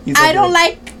all, He's I like, don't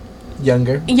like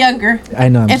younger. younger. I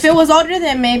know. If it was older,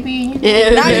 then maybe. Yeah.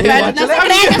 No, you better- no se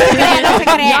crea, no se crea, no se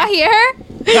Y'all crea. hear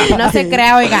her? No se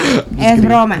crea, oiga. Es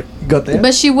broma. Got there?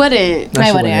 But she wouldn't. No, she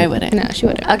I wouldn't. No, she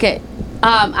wouldn't. Okay.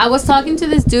 I was talking to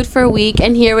this dude for a week,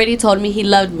 and he already told me he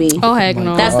loved me. Oh heck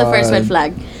no. That's the first red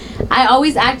flag. I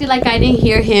always acted like I didn't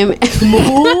hear him. What's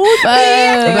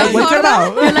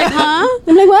about? You're like, huh?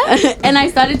 I'm like, what? And I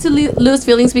started to lose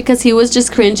feelings because he was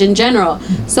just cringe in general.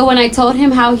 So when I told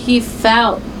him how he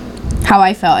felt, how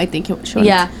I felt, I think it should.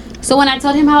 Yeah. So when I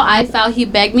told him how I felt, he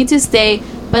begged me to stay,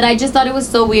 but I just thought it was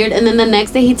so weird. And then the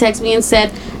next day he texted me and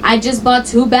said, I just bought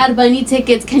 2 Bad Bunny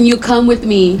tickets. Can you come with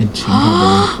me? Bitch,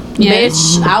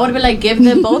 I would have been like, give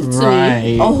them both to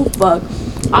me. Oh, fuck.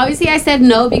 Obviously, I said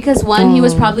no because 1, he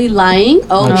was probably lying.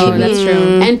 Oh, that's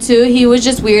true. And 2, he was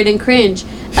just weird and cringe.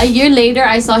 A year later,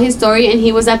 I saw his story and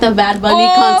he was at the Bad Bunny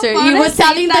concert. He was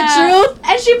telling the truth,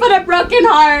 and she put a broken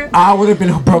heart. I would have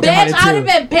been broken hearted too. I would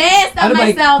have been pissed at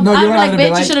myself. No, I would have been like,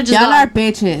 bitch, like, you should have just y'all gone. are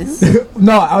bitches.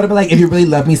 No, I would have been like, if you really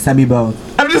love me, send me both.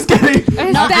 I'm just kidding.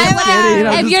 No,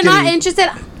 if you're not interested,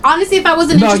 honestly, if I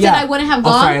wasn't interested, I wouldn't have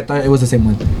gone. Oh, sorry, I thought it was the same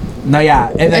one. No, yeah,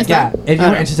 and like, yeah, if you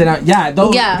were interested,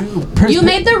 you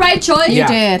made the right choice. You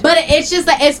did, but it's just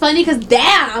like it's funny because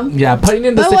damn. Yeah, putting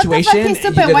in the situation, you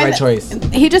did the right choice.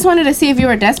 He just wanted to see if you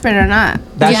were desperate or not.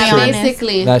 That's true.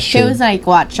 Basically. That's true. He was like,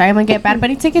 watch, I'm gonna get Bad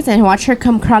Bunny tickets and watch her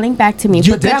come crawling back to me.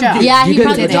 You did good job. Yeah, you he did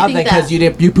probably a good job then because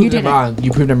you proved him wrong.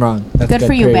 You proved him wrong. That's good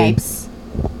for you, babes.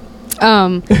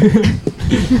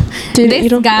 Dude, you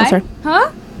don't, guy, huh?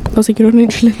 I was like, you don't need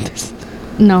to let this.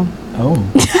 No. Oh.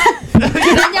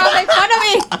 Then y'all make fun of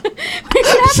me.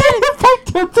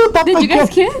 Did you guys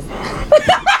kiss?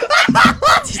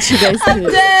 Did you guys see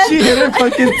it? She hit her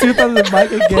fucking tooth on the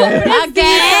mic again.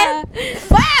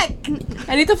 Fuck!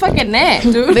 I need the fucking net,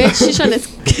 dude. Bitch, she's trying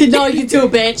to. No, you too,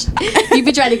 bitch. You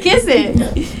be trying to kiss it.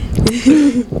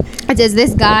 It says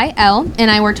this guy L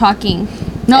and I were talking.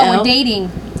 No, we're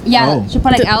dating. Yeah, she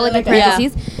put like L in the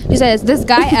parentheses. She says this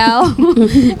guy L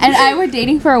and I were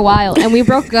dating for a while and we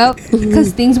broke up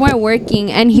because things weren't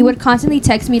working and he would constantly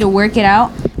text me to work it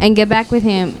out and get back with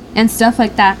him and stuff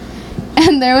like that.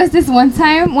 And there was this one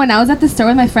time when I was at the store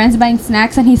with my friends buying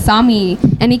snacks and he saw me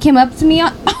and he came up to me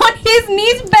on his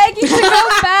knees begging to go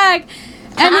back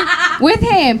and with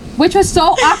him, which was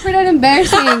so awkward and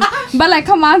embarrassing. But like,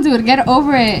 come on, dude, get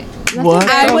over it. What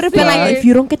I would have been like, if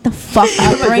you don't get the fuck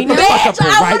up right now, bitch,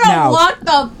 I would have walked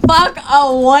the fuck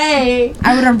away.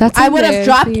 I would have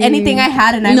dropped anything I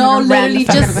had and I would have literally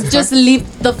just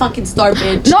leave the fucking store,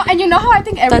 bitch. No, and you know how I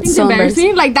think everything's so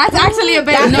embarrassing? Like, that's actually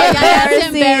embarrassing. That's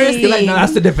embarrassing. Like, no,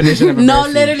 that's the definition of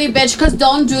embarrassing. No, literally, bitch, because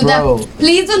don't do that.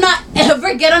 Please do not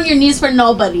ever get on your knees for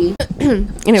nobody.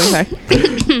 Anyway, sorry.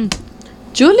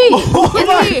 Julie.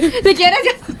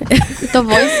 The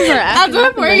voices are acting. I'll do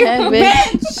it for you,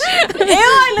 bitch. Ew,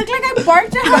 I look like I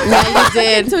barked at her.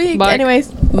 Yeah, you did. Mark.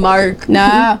 Anyways. Mark.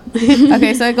 No.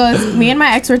 Okay, so it goes, me and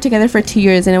my ex were together for 2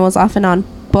 years and it was off and on.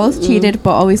 Both cheated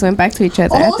but always went back to each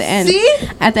other at the end. See?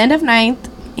 At the end of 9th,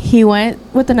 he went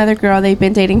with another girl. They've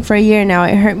been dating for a year now.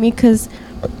 It hurt me because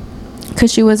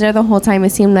she was there the whole time, it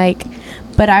seemed like.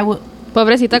 But I would...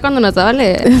 Pobrecita cuando no estaba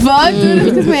Fuck, dude,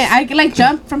 because I like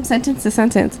jump from sentence to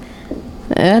sentence.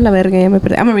 La verga, ya me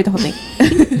perdí. I'm gonna read the whole thing.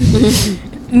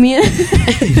 Me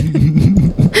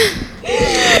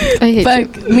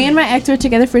and my ex were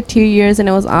together for 2 years and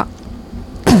it was no,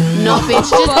 bitch,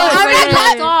 just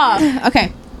stop.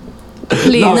 Okay.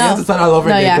 Please. No, you have to start all over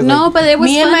again. No, but it was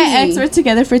me and my ex were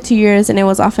together for 2 years and it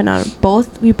was off and on.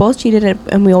 We both cheated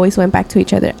and we always went back to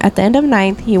each other. At the end of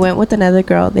 9th, he went with another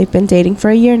girl. They've been dating for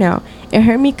a year now. It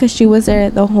hurt me because she was there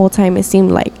the whole time, it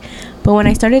seemed like. But when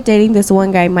I started dating this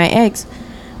one guy, my ex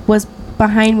was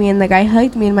behind me and the guy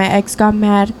hugged me and my ex got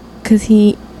mad because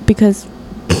me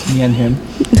and him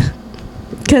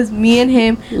because me and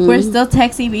him were still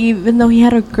texting even though he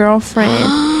had a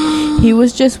girlfriend. He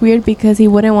was just weird because he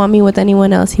wouldn't want me with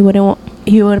anyone else. He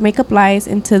would make up lies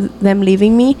into them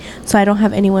leaving me, so I don't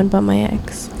have anyone but my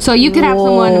ex. So you could have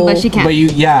someone, but she can't. But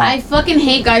I fucking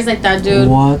hate guys like that, dude.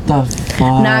 What the fuck?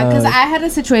 Nah, because I had a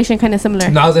situation kind of similar.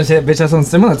 No, I was gonna say, bitch, that sounds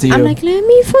similar to you. I'm like, let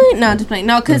me find. No, just playing.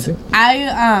 No, because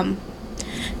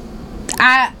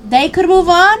they could move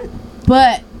on,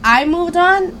 but I moved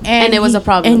on, and it was a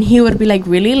problem. And he would be like,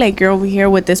 really, like you're over here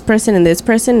with this person, and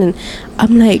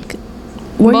I'm like,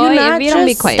 were you not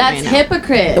just? That's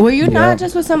hypocrite. Were you not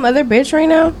just with some other bitch right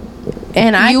now?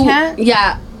 And I can't.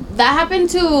 Yeah, that happened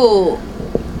to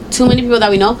too many people that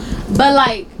we know. But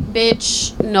like,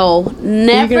 bitch, no,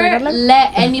 never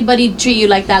let anybody treat you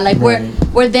like that. Like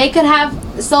where they could have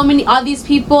all these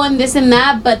people and this and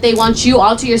that, but they want you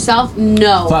all to yourself.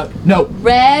 No. Fuck no.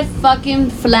 Red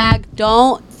fucking flag.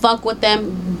 Don't fuck with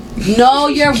them. Know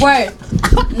your worth.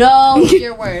 Know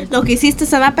your worth. Lo que hiciste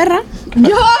se da perra.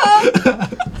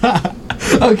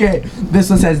 Okay, this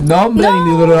one says nombre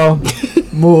ni duro.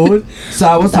 Mood. So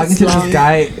I was talking to this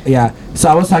guy. Yeah. So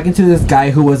I was talking to this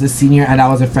guy who was a senior and I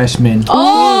was a freshman.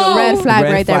 Oh, red flag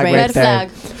right there, babe. Red flag.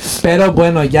 Pero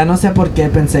bueno, ya no sé por qué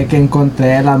pensé que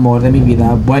encontré el amor de mi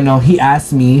vida. Bueno, he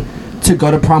asked me to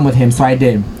go to prom with him, so I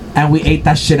did. And we ate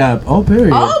that shit up. Oh,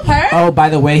 period. Oh, period. Oh, by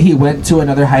the way, he went to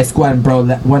another high school, and bro,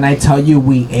 when I tell you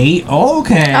we ate,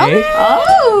 okay.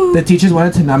 Oh. The teachers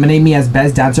wanted to nominate me as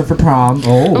best dancer for prom.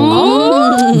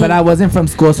 Oh. But I wasn't from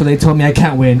school, so they told me I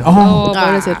can't win. Oh.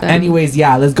 Anyways,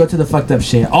 yeah, let's go to the fucked up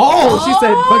shit. Oh, she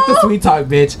said, fuck the sweet talk,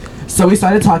 bitch. So we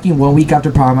started talking 1 week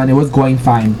after prom, and it was going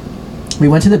fine. We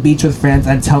went to the beach with friends,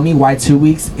 and tell me why 2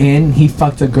 weeks in, he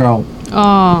fucked a girl.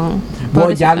 Oh.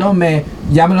 Well, ya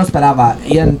me lo esperaba.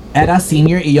 Era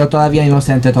senior y yo todavía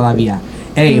inocente todavía.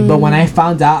 Hey, but when I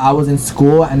found out I was in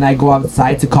school and I go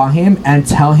outside to call him and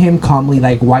tell him calmly,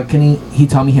 like, why couldn't he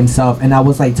tell me himself? And I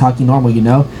was like talking normal, you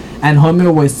know? And Homer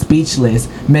was speechless.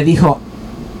 Me dijo,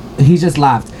 he just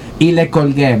laughed. Y le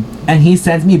colgué. And he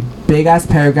sends me big ass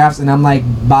paragraphs and I'm like,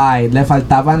 bye. Le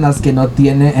faltaban las que no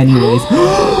tiene anyways.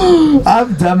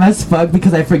 I'm dumb as fuck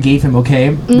because I forgave him, okay?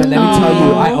 But let me tell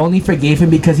you, I only forgave him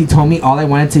because he told me all I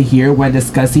wanted to hear when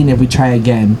discussing if we try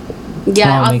again.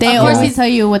 Yeah, they always tell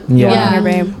you what you want to hear,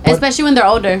 babe. Especially when they're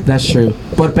older. That's true.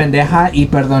 Por pendeja y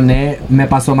perdoné, me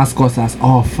pasó más cosas.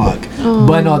 Oh, fuck.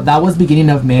 Bueno, that was beginning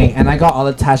of May, and I got all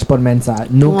attached por mensa.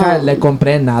 Nunca le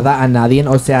compré nada a nadie,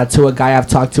 o sea, to a guy I've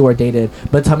talked to or dated.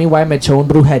 But tell me why me echó un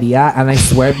brujería, and I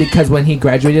swear because when he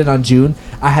graduated on June,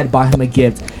 I had bought him a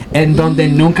gift. En donde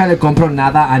nunca le compro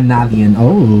nada a nadie.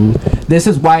 Oh. This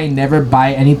is why I never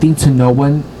buy anything to no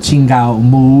one. Chingao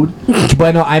mood.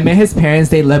 Bueno, I met his parents.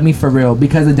 They love me for real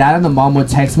because the dad and the mom would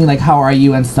text me like, how are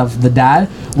you and stuff. The dad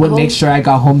would make sure I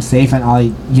got home safe and all,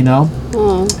 you know.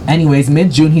 Anyways,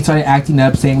 mid-June he started acting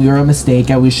up, saying we were a mistake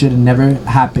and we should have never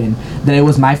happened, that it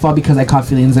was my fault because I caught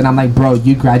feelings. And I'm like, bro,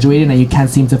 you graduated and you can't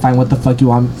seem to find what the fuck you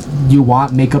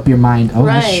want. Make up your mind. Oh,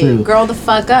 right. That's true. Grow the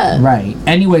fuck up. Right.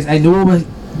 Anyways, I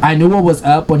knew what was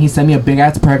up when he sent me a big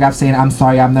ass paragraph saying, I'm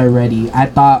sorry, I'm not ready. I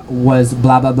thought was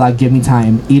blah blah blah, give me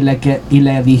time. Y le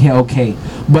dije okay.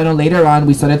 But later on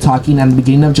we started talking, and at the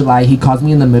beginning of July he calls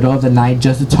me in the middle of the night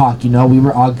just to talk, you know. We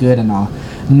were all good and all.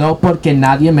 No porque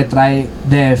nadie me trae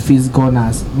de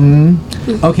fisgonas.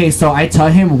 Okay, so I tell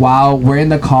him while we're in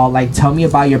the call, like, tell me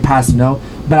about your past, you know.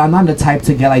 But I'm not the type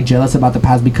to get like jealous about the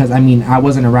past because I mean I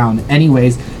wasn't around.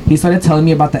 Anyways, he started telling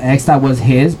me about the ex that was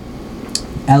his.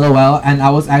 LOL. And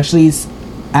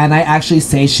I actually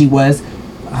say she was,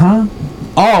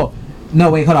 oh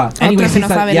no, wait, hold on. Anyways,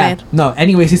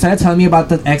 he started telling me about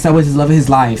the ex that was his love of his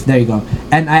life. There you go.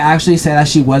 And I actually said that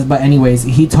she was, but anyways,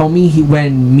 he told me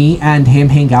when me and him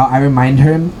hang out, I remind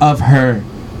him of her.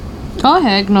 Oh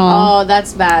heck no. Oh,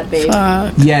 that's bad, babe.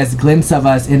 Yes, glimpse of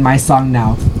us in my song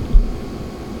now.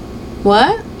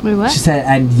 What? Wait, what? She said,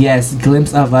 and yes,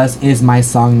 glimpse of us is my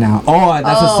song now. Oh,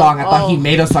 that's a song. I thought he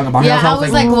made a song about her. Yeah, I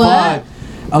was like, what?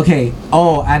 Okay.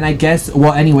 Oh, and I guess,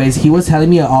 well, anyways, he was telling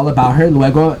me all about her.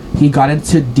 Luego, he got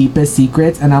into deepest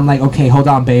secrets, and I'm like, okay, hold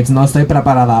on, babes. No estoy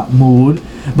preparada. Mood.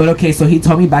 But okay, so he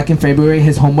told me back in February,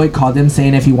 his homeboy called him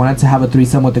saying if he wanted to have a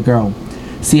threesome with the girl.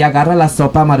 Si agarra la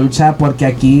sopa marucha porque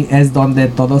aquí es donde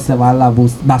todo se va la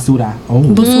basura. Oh.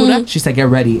 Basura? She said, get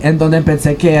ready. En donde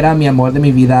pensé que era mi amor de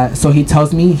mi vida. So he told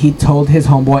his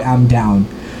homeboy I'm down.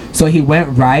 So he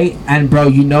went right, and bro,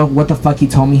 you know what the fuck he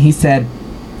told me? He said,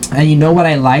 and you know what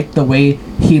I liked? The way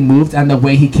he moved and the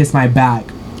way he kissed my back.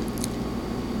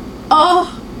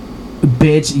 Oh.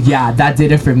 Bitch, yeah, that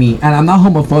did it for me. And I'm not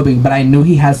homophobic, but I knew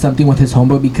he had something with his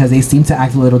homeboy because they seemed to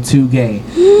act a little too gay.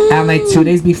 And like 2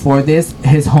 days before this,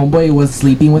 his homeboy was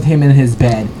sleeping with him in his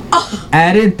bed. And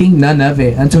I didn't think none of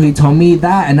it until he told me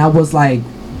that, and I was like,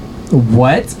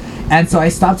 what? And so I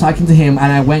stopped talking to him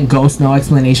and I went ghost, no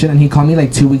explanation. And he called me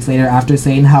like 2 weeks later after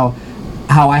saying how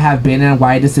I have been and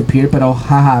why I disappeared. But oh,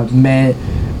 haha, what?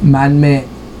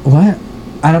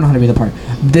 I don't know how to read the part.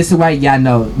 This is why, yeah,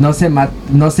 no se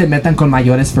metan con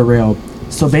mayores for real.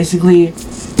 So basically,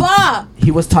 he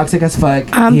was toxic as fuck.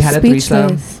 He had a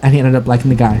threesome, and he ended up liking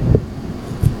the guy.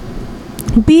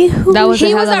 He was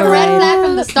a red flag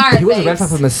from the start. He was a red flag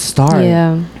from the start.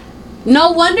 Yeah.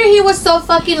 No wonder he was so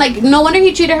fucking like. No wonder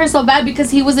he treated her so bad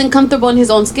because he wasn't comfortable in his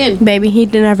own skin. Baby, he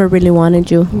never really wanted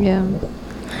you. Yeah.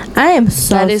 I am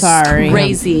so that is sorry.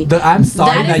 Crazy. I'm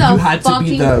sorry that you had to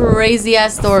be the crazy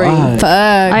ass story. Fuck.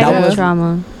 I have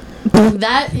trauma.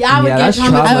 That I would get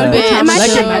trauma.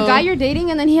 Imagine a guy you're dating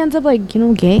and then he ends up like, you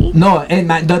know, gay. No,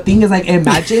 the thing is like,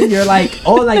 imagine you're like,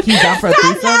 oh, like he's down for a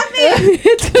threesome.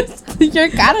 You're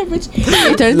kind of bitch.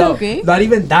 It turns out gay. Not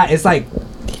even that. It's like,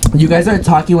 you guys are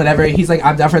talking whenever he's like,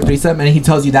 I'm down for a threesome, and he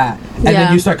tells you that, and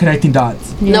then you start connecting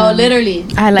dots. No, literally.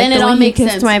 I like then the it all way he makes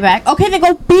kissed sense. my back. Okay, then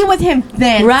go be with him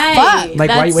then. Right. Fuck. Like,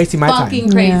 why are you wasting my time?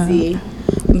 Fucking crazy.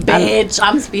 Bitch,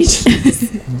 I'm speechless.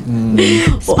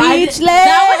 Speechless.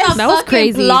 That was was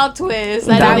crazy. plot twist.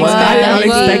 I I don't didn't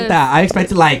expect that. I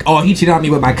expected like, oh, he cheated on me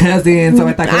with my cousin, something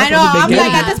like that. I know. I'm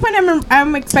like, at this point,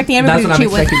 I'm expecting everybody to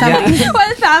cheat with family.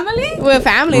 With family? With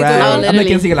family. Right. Oh, I'm like, literally.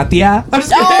 ¿quién sigue la tía?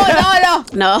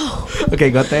 No.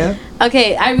 Okay, go there.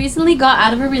 Okay, I recently got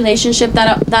out of a relationship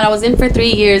that I was in for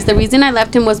 3 years. The reason I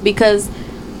left him was because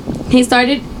he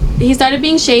started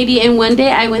being shady, and one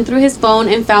day I went through his phone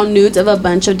and found nudes of a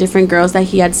bunch of different girls that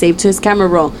he had saved to his camera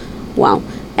roll. Wow.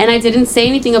 And I didn't say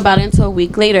anything about it until a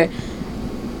week later.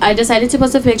 I decided to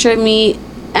post a picture of me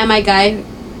and my guy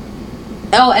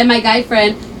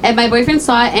friend, and my boyfriend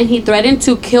saw it and he threatened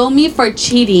to kill me for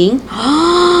cheating.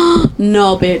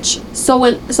 No, bitch. So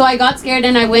I got scared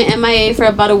and I went MIA for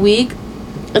about a week.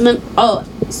 And then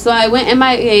so I went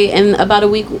MIA and about a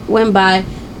week went by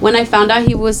when I found out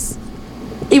he was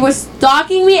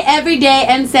stalking me every day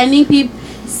and sending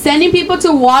people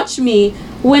to watch me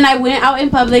when I went out in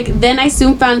public. Then I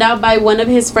soon found out by one of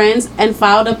his friends and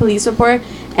filed a police report,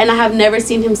 and I have never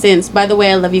seen him since. By the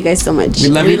way, I love you guys so much. We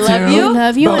love you too. We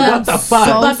love you. But what the fuck?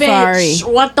 So But bitch,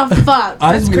 sorry. what the fuck?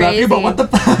 Us, we love you, but what the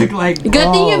fuck? Like,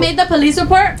 Good thing you made the police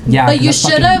report. Yeah, but you that's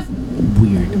should have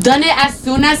weird. done it as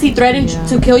soon as he threatened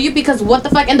to kill you, because what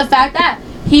the fuck? And the fact that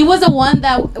he was the one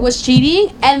that was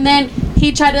cheating, and then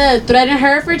he tried to threaten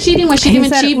her for cheating when she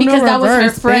didn't cheat because that was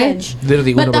her friend.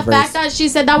 Literally, But the fact that she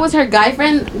said that was her guy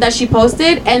friend that she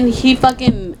posted, and he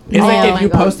fucking... It's like if you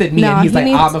posted me and he's like,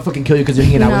 I'm gonna fucking kill you because you're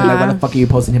hanging out with me. Like, why the fuck are you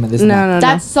posting him and this and that?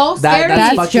 That's so scary.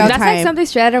 That's fucking That's like something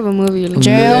straight out of a movie. Like,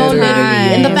 Jail Literally.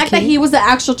 time. And the fact that he was the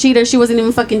actual cheater, she wasn't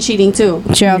even fucking cheating too.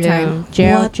 Jail time.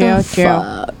 Jail. What Jail. the Jail.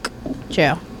 fuck?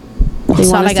 Jail. They That's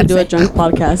all want I us to gotta do say. a drunk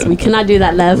podcast. We cannot do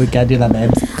that, Lev. We can't do that, man.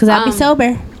 Because I'll be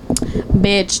sober.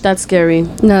 Bitch, that's scary.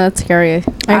 No, that's scary.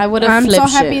 I would've I'm so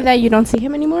flipped happy shit. that you don't see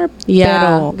him anymore. Yeah.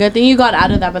 Pero Good thing you got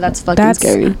out of that, but that's fucking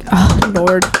scary. Oh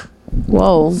Lord.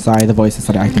 Whoa. Sorry, the voice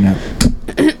started acting up.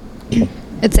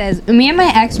 it says, me and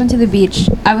my ex went to the beach.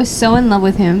 I was so in love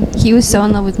with him. He was so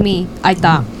in love with me. I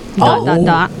thought.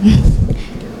 Dot.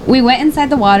 We went inside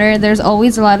the water. There's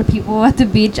always a lot of people at the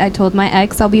beach. I told my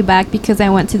ex I'll be back because I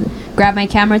went to grab my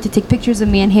camera to take pictures of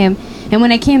me and him. And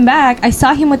when I came back, I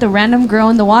saw him with a random girl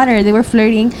in the water. They were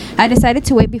flirting. I decided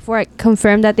to wait before I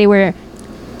confirmed that they were...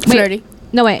 Flirting.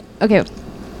 No, wait. Okay.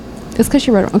 It's because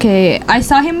she wrote it. Okay. I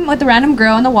saw him with a random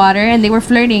girl in the water and they were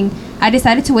flirting. I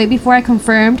decided to wait before I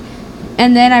confirmed.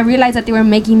 And then I realized that they were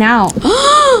making out.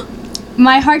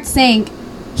 My heart sank.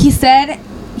 He said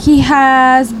he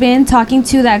has been talking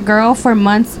to that girl for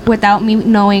months without me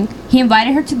knowing. He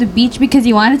invited her to the beach because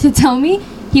he wanted to tell me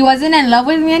he wasn't in love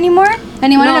with me anymore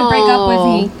and he wanted to break up with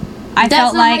me. I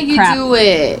felt like crap. That's not how you do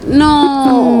it. No.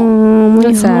 Oh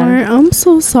my heart. I'm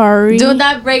so sorry. Dude,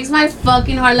 that breaks my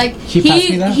fucking heart. Like, She passed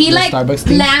me that? he The like Starbucks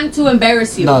thing? planned to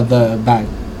embarrass you. No, the bag.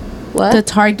 What? The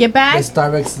Target The bag?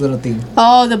 Starbucks little thing.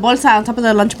 Oh, the bolsa on top of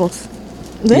the lunch bowls.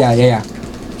 Yeah.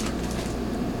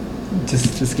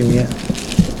 Just give me it.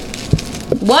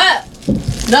 What?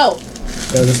 No.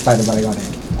 There was a spider, but I got it.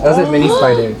 That was a mini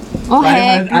spider. Oh,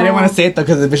 I didn't want to say it though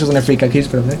because the bitch was gonna freak out. Can you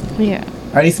just put it up there? Yeah.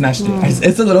 I already smashed it.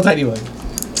 It's a little tiny one.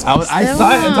 I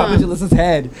saw it on top of Jalissa's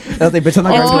head. I was like, bitch, I'm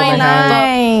not gonna do my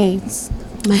Nice.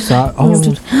 I'm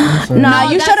sorry.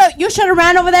 Nah, you should have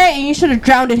ran over there and you should have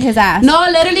drowned in his ass. No,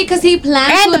 literally, because he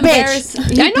planned And to the bitch. embarrass. I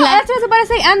know, that's what I was about to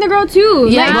say. And the girl, too.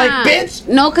 Yeah. I'm like, bitch.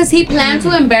 No, because he planned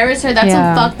to embarrass her. That's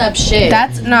Yeah. some fucked up shit.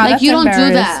 That's you don't do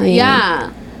that. embarrassing. Yeah.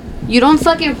 You don't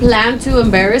fucking plan to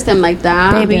embarrass them like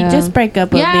that. Baby, just break up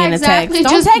with me Yeah, in a exactly.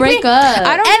 text. Just Don't break me. up.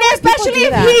 I don't and especially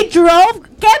if he drove.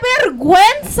 Que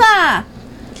vergüenza.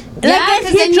 Yeah, Like,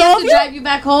 because then he has to drive you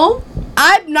back home.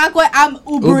 I'm not going. I'm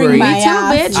Ubering Ubering. my Me too,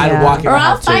 ass. bitch. I'd walk it. Or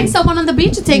I'll find someone on the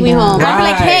beach to take me home. I'd be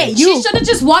like, hey, you. She should have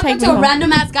just walked take up me to a home.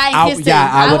 random ass guy and kissed him. Yeah,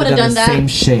 I I would would have done the that. same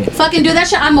shit. Fucking do that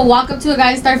shit. I'm gonna walk up to a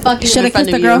guy and start fucking Should in have front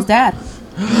kissed of the girl's you. dad.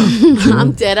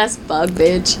 I'm dead as fuck,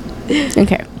 bitch.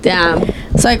 Okay. Damn.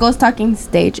 So I goes talking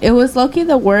stage. It was low-key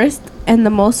the worst and the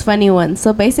most funny one.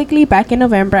 So basically, back in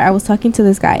November, I was talking to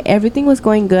this guy. Everything was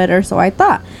going good, or so I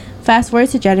thought. Fast forward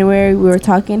to January, we were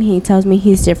talking. He tells me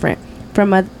he's different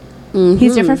from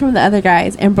he's different from the other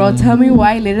guys. And bro, tell me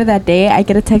why. Later that day, I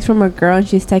get a text from a girl, and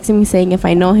she's texting me saying if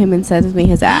I know him and sends me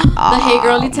his app. The hey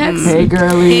girly text. Hey,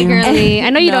 girly. Hey, girly. I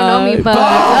know you don't know me, but...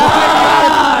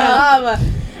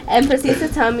 And proceeds to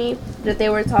tell me that they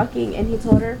were talking, and he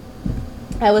told her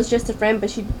I was just a friend, but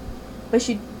she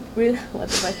what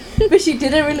the fuck? But she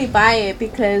didn't really buy it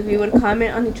because we would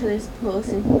comment on each other's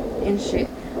posts and shit.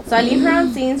 So I leave her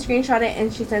on scene, screenshot it,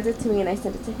 and she sends it to me, and I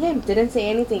sent it to him. Didn't say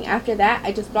anything. After that,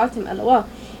 I just blocked him. LOL.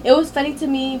 It was funny to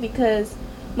me because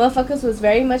motherfuckers was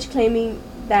very much claiming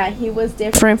that he was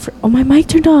different. Oh, my mic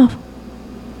turned off.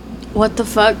 What the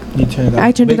fuck? You turned it off.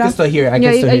 I turned it off. I can still hear it. I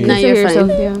can still hear it. Now you're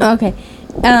fine. Okay.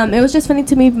 It was just funny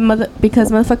to me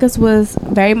because motherfuckers was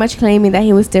very much claiming that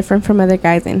he was different from other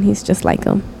guys, and he's just like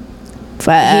them. Fuck.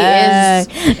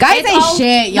 Guys ain't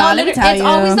shit, y'all. Let me tell you. It's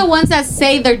always the ones that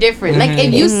say they're different. Like,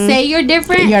 if you say you're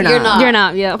different, you're not. You're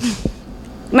not, yeah.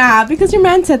 Nah, because your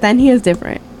man said that he is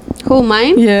different. Who,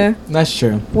 mine? Yeah. That's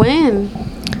true. When?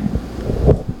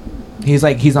 He's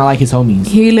not like his homies.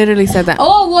 He literally said that.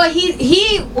 Oh, well,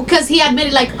 because he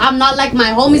admitted, like, I'm not like my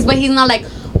homies, but he's not like,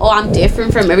 oh, I'm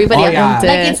different from everybody else.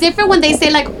 Yeah. Like, it's different when they say,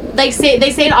 like, they say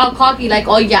it all cocky, like,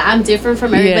 oh, yeah, I'm different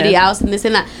from everybody else and this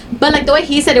and that. But, like, the way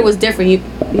he said it was different. You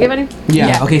get any?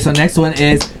 Yeah. Okay, so next one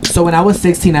is, so when I was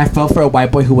 16, I fell for a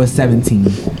white boy who was 17.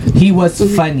 He was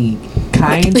funny,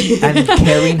 kind, and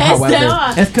caring, however.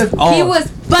 It's because, he was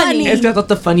funny. It's because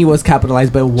the funny was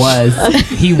capitalized, but it was.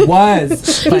 He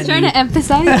was funny. He's trying to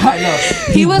emphasize. I know.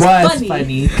 He was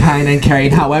funny, kind, and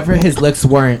caring. However, his looks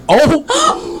weren't.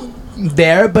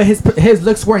 There, but his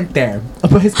looks weren't there,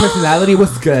 but his personality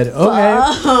was good. Okay.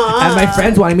 And my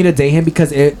friends wanted me to date him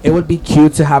because it would be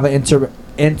cute to have an interracial.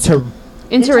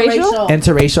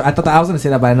 I thought that I was gonna say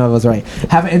that, but I know it was right.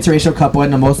 Have an interracial couple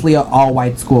in a mostly all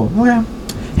white school. Okay.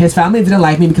 His family didn't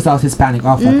like me because I was Hispanic.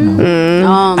 Oh fuck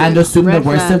no. And assumed the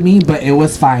worst of me, but it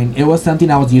was fine. It was something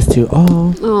I was used to.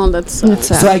 That's sad.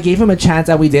 So I gave him a chance,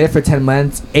 and we dated for 10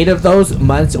 months. 8 of those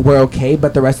months were okay,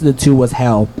 but the rest of the 2 was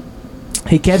hell.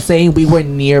 He kept saying we were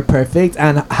near perfect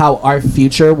and how our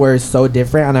future were so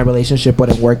different and our relationship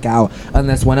wouldn't work out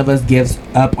unless one of us gives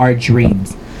up our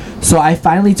dreams. So I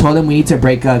finally told him we need to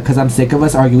break up because I'm sick of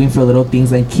us arguing for little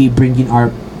things and keep bringing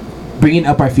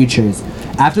up our futures.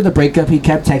 After the breakup, he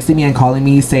kept texting me and calling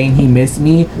me saying he missed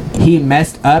me, he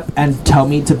messed up, and tell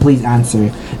me to please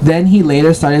answer. Then he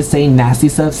later started saying nasty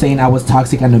stuff, saying I was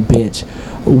toxic and a bitch,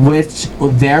 which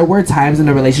there were times in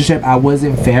the relationship I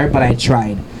wasn't fair, but I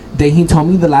tried. Then he told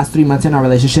me the last 3 months in our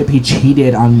relationship he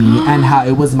cheated on me and how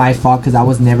it was my fault because I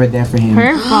was never there for him.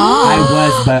 Her fault? I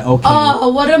was, but okay.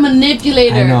 Oh, what a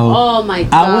manipulator. I know. Oh my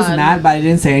god. I was mad, but I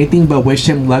didn't say anything but wished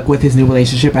him luck with his new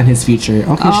relationship and his future.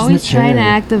 Okay, always she's mature. trying to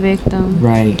act the victim.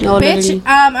 Right. No, bitch,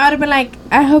 I would have been like,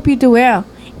 I hope you do well.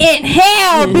 In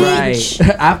hell, bitch.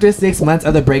 Right. After 6 months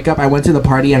of the breakup, I went to the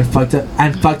party and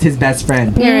fucked his best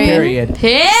friend. Period.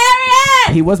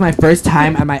 He was my first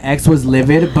time and my ex was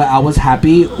livid, but I was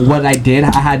happy what I did.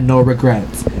 I had no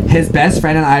regrets. His best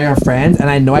friend and I are friends, and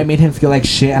I know I made him feel like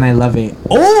shit, and I love it.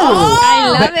 I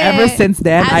love but it. ever since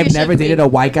then, I've never dated a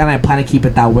white guy, and I plan to keep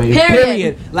it that way.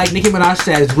 Period. Like Nicki Minaj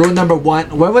says, rule number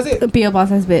 1. What was it? Be a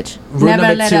boss ass bitch. Rule Never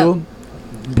number let 2. up.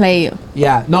 Play you.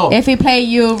 Yeah, no. If he play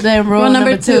you, then rule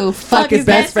number 2. Fuck his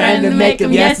best friend and make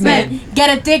him yes man.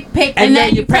 Get a dick pic And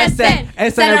then you press send.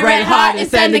 And send a red heart and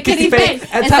send a kissy face.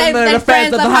 And tell them the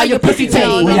friends of how your pussy tastes.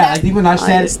 Well, yeah, like Nicki Minaj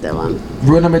said,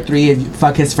 rule number 3 is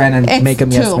fuck his friend and make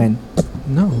him yes man.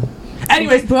 No.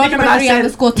 Anyways, rule number 3 on the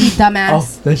school teeth, dumbass.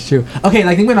 Oh, that's true. Okay,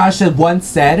 like Nicki Minaj once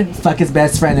said, fuck his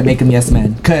best friend and make him yes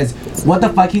man. Cause what the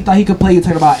fuck he thought he could play you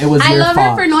talking about? It was your fault. I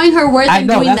love her for knowing her worth and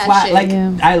doing that's that why, shit. Like,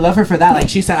 I love her for that. Like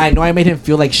she said, I know I made him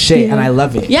feel like shit, and I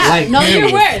love it. Yeah, like, know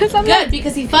your worth. Good,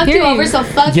 because he fucked you over, so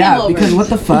fuck him over. Yeah, because what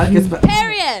the fuck is...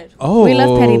 Period. Oh. We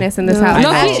love pettiness in this house.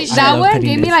 No, that one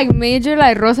gave me like major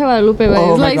like Rosa Guadalupe vibes.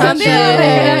 Oh like something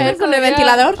con el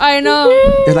ventilador. I know.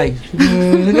 It's like...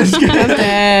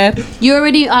 You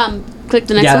already clicked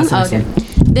the next one? Okay.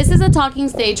 This is a talking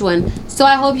stage one, so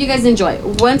I hope you guys enjoy.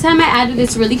 One time I added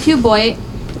this really cute boy.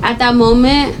 At that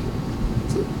moment...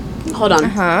 Hold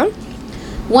on.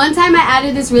 One time I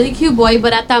added this really cute boy,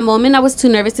 but at that moment I was too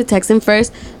nervous to text him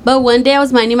first. But one day I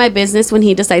was minding my business when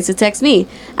he decides to text me.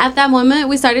 At that moment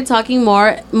we started talking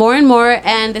more and more,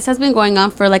 and this has been going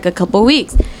on for like a couple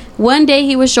weeks. One day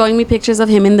he was showing me pictures of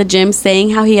him in the gym, saying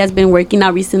how he has been working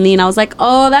out recently, and I was like,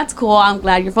 oh, that's cool, I'm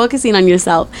glad you're focusing on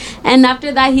yourself. And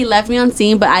after that he left me on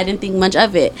scene, but I didn't think much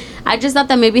of it. I just thought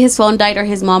that maybe his phone died or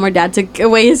his mom or dad took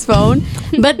away his phone.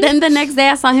 But then the next day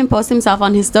I saw him post himself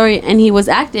on his story and he was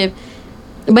active,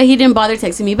 but he didn't bother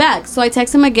texting me back. So I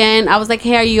texted him again. I was like,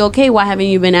 hey, are you okay? Why haven't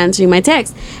you been answering my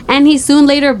text? And he soon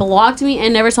later blocked me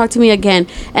and never talked to me again.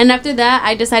 And after that,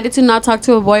 I decided to not talk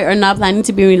to a boy or not planning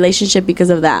to be in a relationship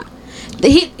because of that.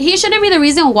 He shouldn't be the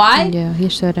reason why. Yeah, he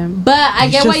shouldn't. But I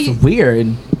get why you...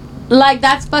 weird. Like,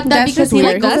 that's fucked up because he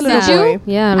like ghosted you.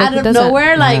 Yeah, out of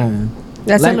nowhere. Like,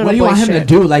 That's like, what do you want him to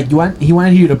do? Like, he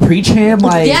wanted you to preach him?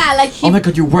 Like, yeah, like oh my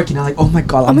god, you're working out. Like, oh my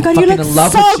god, I'm you fucking look in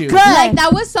love so with you. good. Like,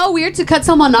 that was so weird to cut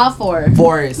someone off for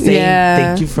saying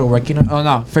thank you for working on. Oh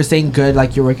no, for saying good.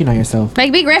 Like, you're working on yourself.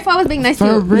 Like, be grateful I was being nice to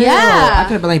For you. real. Yeah. I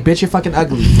could have been like, bitch, you're fucking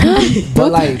ugly.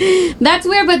 But like, that's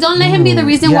weird. But don't let him be the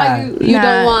reason why you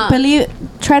don't want.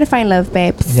 Try to find love,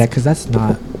 babes. yeah, because that's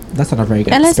not a very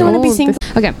good. Unless you want to be single.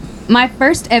 Okay, my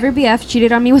first ever BF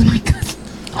cheated on me with my cousin.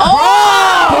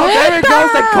 Oh, there it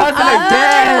goes, the cousin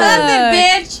again.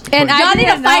 Bitch. And y'all need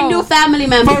to find new family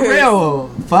members. For real.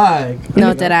 Fuck.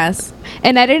 No, dead ass.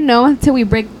 And I didn't know until we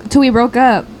broke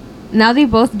up. Now they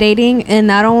both dating,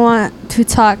 and I don't want to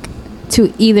talk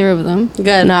to either of them.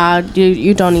 Good. Nah,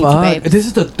 you don't need to, babe. This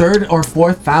is the third or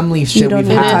fourth family shit You don't we've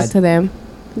need to had. talk to them.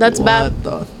 That's bad. What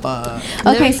the fuck?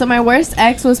 Okay, so my worst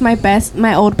ex was my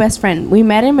old best friend. We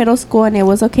met in middle school and it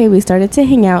was okay. We started to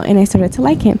hang out and I started to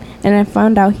like him. And I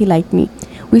found out he liked me.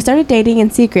 We started dating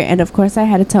in secret and of course I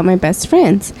had to tell my best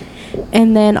friends.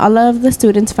 And then all of the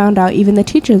students found out, even the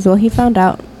teachers. He found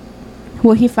not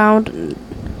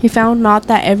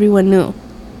that everyone knew.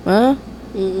 Huh?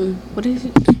 Mm-mm. What is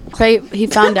it? He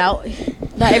found out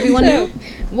that everyone knew?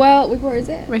 Well, where is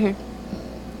it? Right here.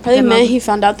 Probably meant he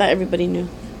found out that everybody knew.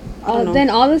 Then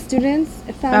all the students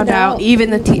found out. Even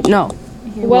the no.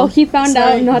 Well, he found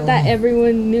out not that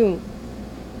everyone knew.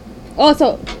 Oh,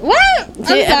 so what? I'm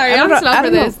sorry, I'm slow for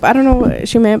this. I don't know what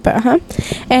she meant, but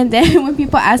And then when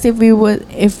people asked if we was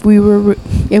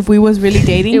really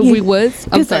dating,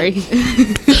 I'm sorry.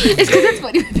 It's because it's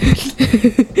funny.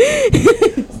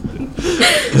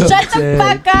 Shut the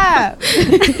fuck up.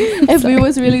 If we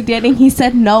was really dating, he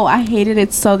said no. I hated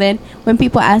it. So then when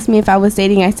people asked me if I was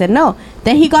dating, I said no.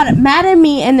 Then he got mad at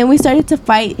me and then we started to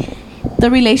fight. The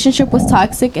relationship was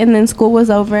toxic and then school was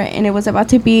over and it was about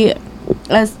to be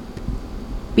us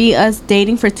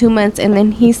dating for 2 months, and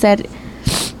then he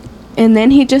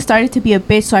just started to be a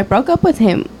bitch, so I broke up with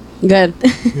him. Good.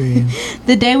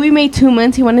 The day we made 2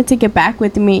 months, he wanted to get back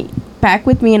with me,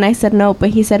 and I said no,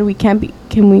 but he said what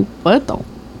the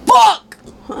fuck?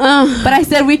 But I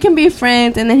said we can be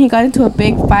friends, and then he got into a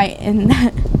big fight, and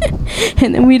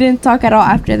then we didn't talk at all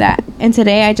after that. And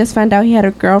today I just found out he had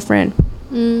a girlfriend.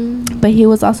 But he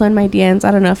was also in my DMs.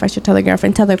 I don't know if I should tell the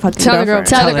girlfriend. Tell the fucking girlfriend.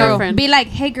 Tell the girlfriend. Be like,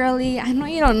 hey girly, I know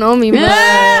you don't know me,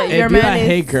 but your man is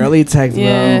hey girly text,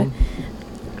 bro.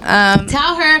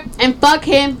 Tell her and fuck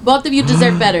him. Both of you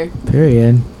deserve better.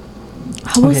 Period.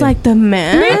 I was like, the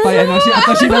man? I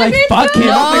thought she meant like fuck him.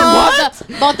 I was like,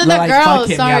 what? Both of the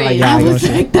girls. Sorry. I was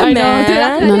like, the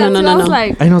man. No. And I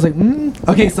was like,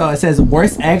 Okay, so it says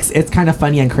worst ex. It's kind of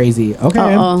funny and crazy.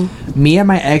 Okay. Me and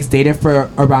my ex dated for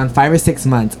around 5 or 6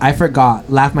 months. I forgot.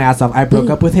 Laughed my ass off. I broke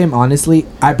up with him. I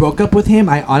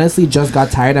honestly just got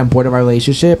tired and bored of our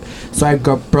relationship, so I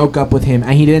broke up with him,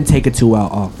 and he didn't take it too well.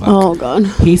 Oh fuck. Oh god.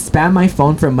 He spammed my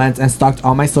phone for months and stalked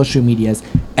all my social medias.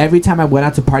 Every time I went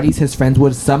out to parties, his friends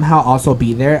would somehow also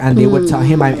be there, and they would tell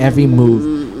him my every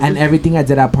move and everything I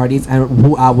did at parties and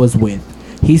who I was with.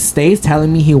 He stays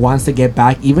telling me he wants to get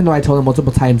back, even though I told him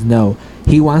multiple times no.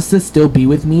 He wants to still be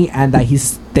with me, and that he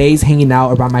stays hanging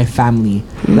out around my family.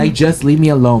 Like, just leave me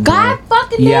alone, bro. God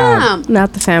fucking damn.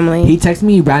 Not the family. He texted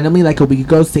me randomly like a week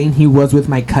ago saying he was with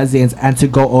my cousins and to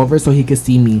go over so he could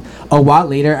see me. A while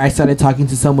later, I started talking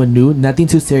to someone new. Nothing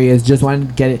too serious. Just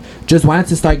wanted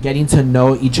to start getting to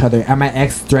know each other, and my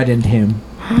ex threatened him.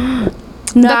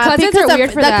 The cousins are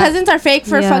weird for that. The cousins are fake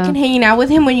for fucking hanging out with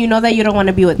him when you know that you don't want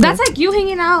to be with him. That's like you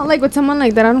hanging out like with someone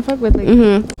like that I don't fuck with.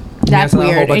 Like. That's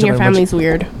weird, and your family's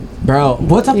weird. Bro,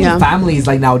 what's up with families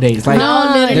like nowadays? Like,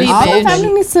 literally, all the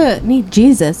family needs to need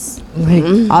Jesus. Like,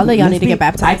 all of y'all need to get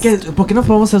baptized. ¿Por qué no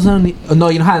podemos hacer no,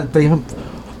 you know how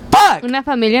fuck. Una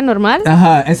familia normal.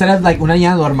 Instead of like una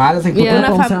niña normal, it's like ¿por qué no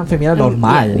podemos hacer una familia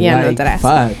normal? Yeah, like, no,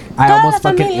 fuck. I almost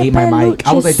fucking ate my mic.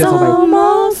 I was like this. I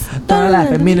was like, toda la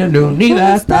familia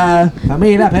unida está,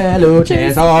 familia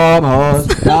peluche somos.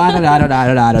 Da da da da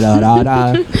da da da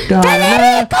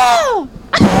da da.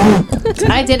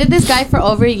 I dated this guy for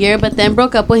over a year, but then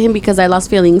broke up with him because I lost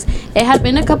feelings. It had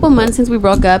been a couple months since we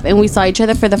broke up, and we saw each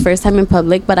other for the first time in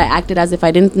public, but I acted as if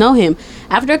I didn't know him.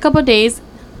 After a couple days,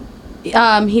 he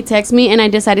texted me, and I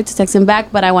decided to text him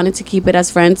back, but I wanted to keep it as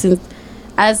friends,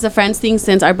 as the friends thing,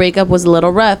 since our breakup was a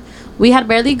little rough. We had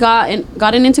barely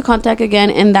gotten into contact again,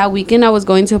 and that weekend I was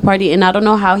going to a party, and I don't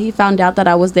know how he found out that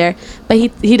I was there, but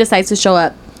he decides to show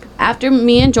up. After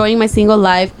me enjoying my single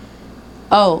life,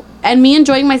 I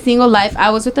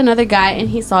was with another guy, and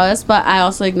he saw us, but I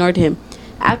also ignored him.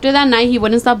 After that night, he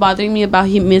wouldn't stop bothering me about how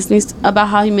he missed me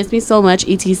so much,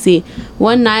 etc.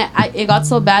 One night, it got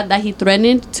so bad that he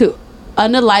threatened to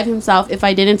unalive himself if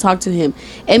I didn't talk to him.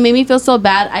 It made me feel so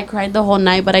bad. I cried the whole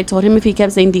night, but I told him if he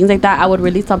kept saying things like that, I would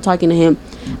really stop talking to him.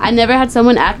 I never had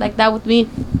someone act like that with me.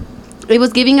 It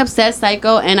was giving obsessed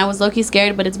psycho, and I was low-key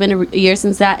scared, but it's been a year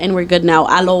since that, and we're good now.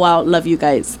 LOL. Love you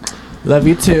guys. Love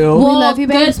you too. Well, we love you,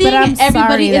 babes, good thing but I'm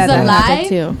everybody sorry is that alive.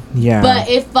 too. Yeah. But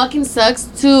it fucking sucks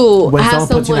to when have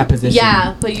someone puts you in that position.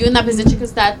 Yeah, put you in that position,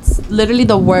 because that's literally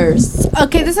the worst.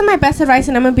 Okay, this is my best advice,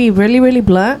 and I'm gonna be really, really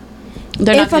blunt.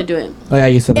 They're not gonna do it. Oh yeah,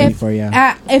 you said that before,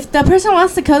 yeah. If the person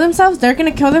wants to kill themselves, they're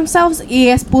gonna kill themselves. Y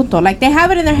es punto. Like they have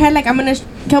it in their head, like I'm gonna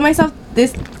kill myself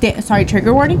this day. Sorry,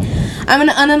 trigger warning. I'm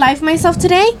gonna unalive myself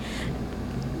today,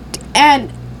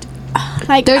 and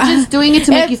like they're just doing it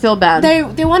to make you feel bad.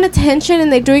 They want attention,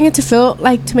 and they're doing it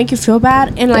to make you feel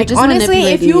bad. And like honestly,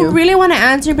 if you really want to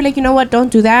answer, be like, you know what,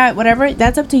 don't do that, whatever.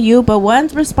 That's up to you. But one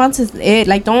response is it.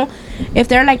 Like don't. If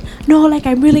they're like, no, like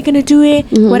I'm really gonna do it,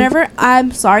 whatever.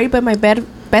 I'm sorry, but my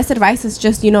best advice is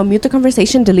just, mute the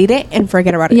conversation, delete it, and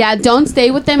forget about it. Yeah, don't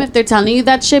stay with them if they're telling you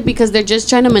that shit, because they're just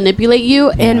trying to manipulate you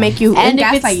and make you and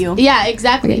gaslight you. Yeah,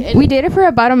 exactly. Okay. We dated for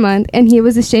about a month, and he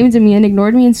was ashamed of me and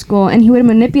ignored me in school, and he would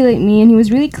manipulate me, and he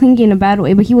was really clingy in a bad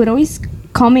way, but he would always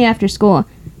call me after school.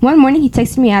 One morning, he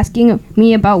texted me asking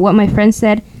me about what my friend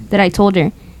said that I told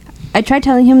her. I tried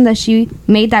telling him that she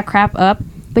made that crap up,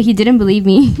 but he didn't believe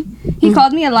me. He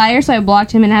called me a liar, so I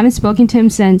blocked him and haven't spoken to him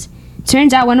since.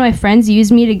 Turns out one of my friends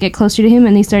used me to get closer to him,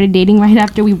 and they started dating right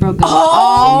after we broke up.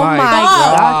 Oh my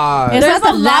god. There's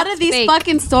a lot of these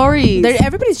fucking stories.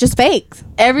 Everybody's just fakes.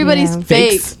 Everybody's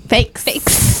fake.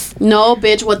 Fakes. No,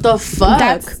 bitch, what the fuck?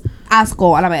 That's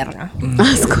asco a la verga.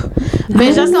 Asco.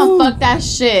 Bitch, that's some fuck that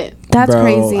shit. That's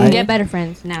crazy. Get better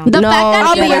friends now. The fact that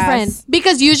I'll be your friend.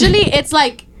 Because usually it's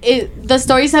like, the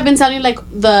stories have been telling like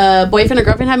the boyfriend or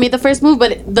girlfriend had made the first move,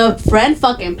 but the friend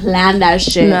fucking planned that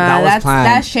shit. That was planned.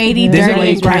 That's shady,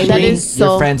 dirty. That is so.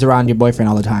 Your friends around your boyfriend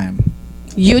all the time.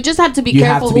 You just have to be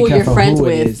careful who you're friends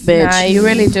with, bitch. Nah, you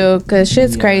really do, because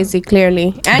shit's crazy,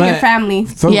 clearly. And your family.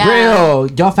 For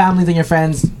real. Your families and your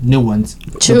friends, new ones.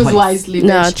 Choose wisely, bitch.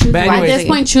 No, choose wisely. At this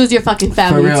point, choose your fucking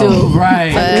family, for real. too.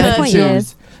 Right. At this point,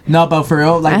 yes. No, but for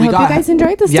real, like I hope you guys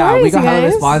enjoyed the stories. Yeah, we got a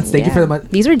response. Thank you for the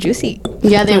These were juicy.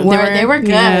 Yeah, they were good.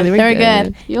 Yeah, they were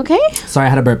good. You okay? Sorry, I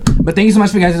had a burp. But thank you so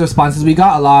much for you guys' responses. We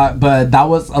got a lot, but that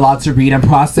was a lot to read and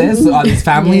process. All these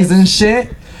families and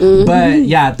shit. But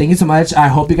yeah, thank you so much. I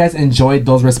hope you guys enjoyed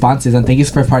those responses, and thank you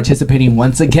for participating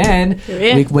once again.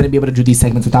 We wouldn't be able to do these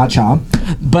segments without y'all.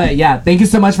 But yeah, thank you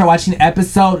so much for watching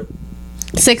episode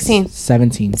 17. Okay,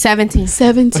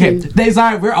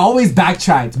 sorry, we're always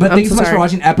backtracked. But thank you so much for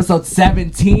watching episode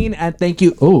 17, and thank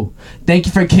you for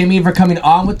Kimmy for coming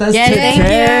on with us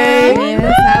today. Thank you.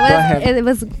 It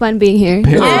was fun being here.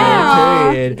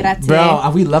 Period.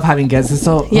 Bro, we love having guests. It's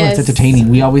so it's entertaining.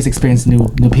 We always experience new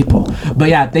people. But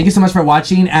yeah, thank you so much for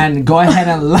watching, and go ahead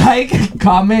and like,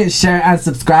 comment, share, and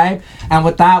subscribe. And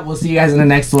with that, we'll see you guys in the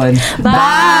next one.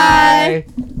 Bye.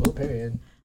 Oh, period.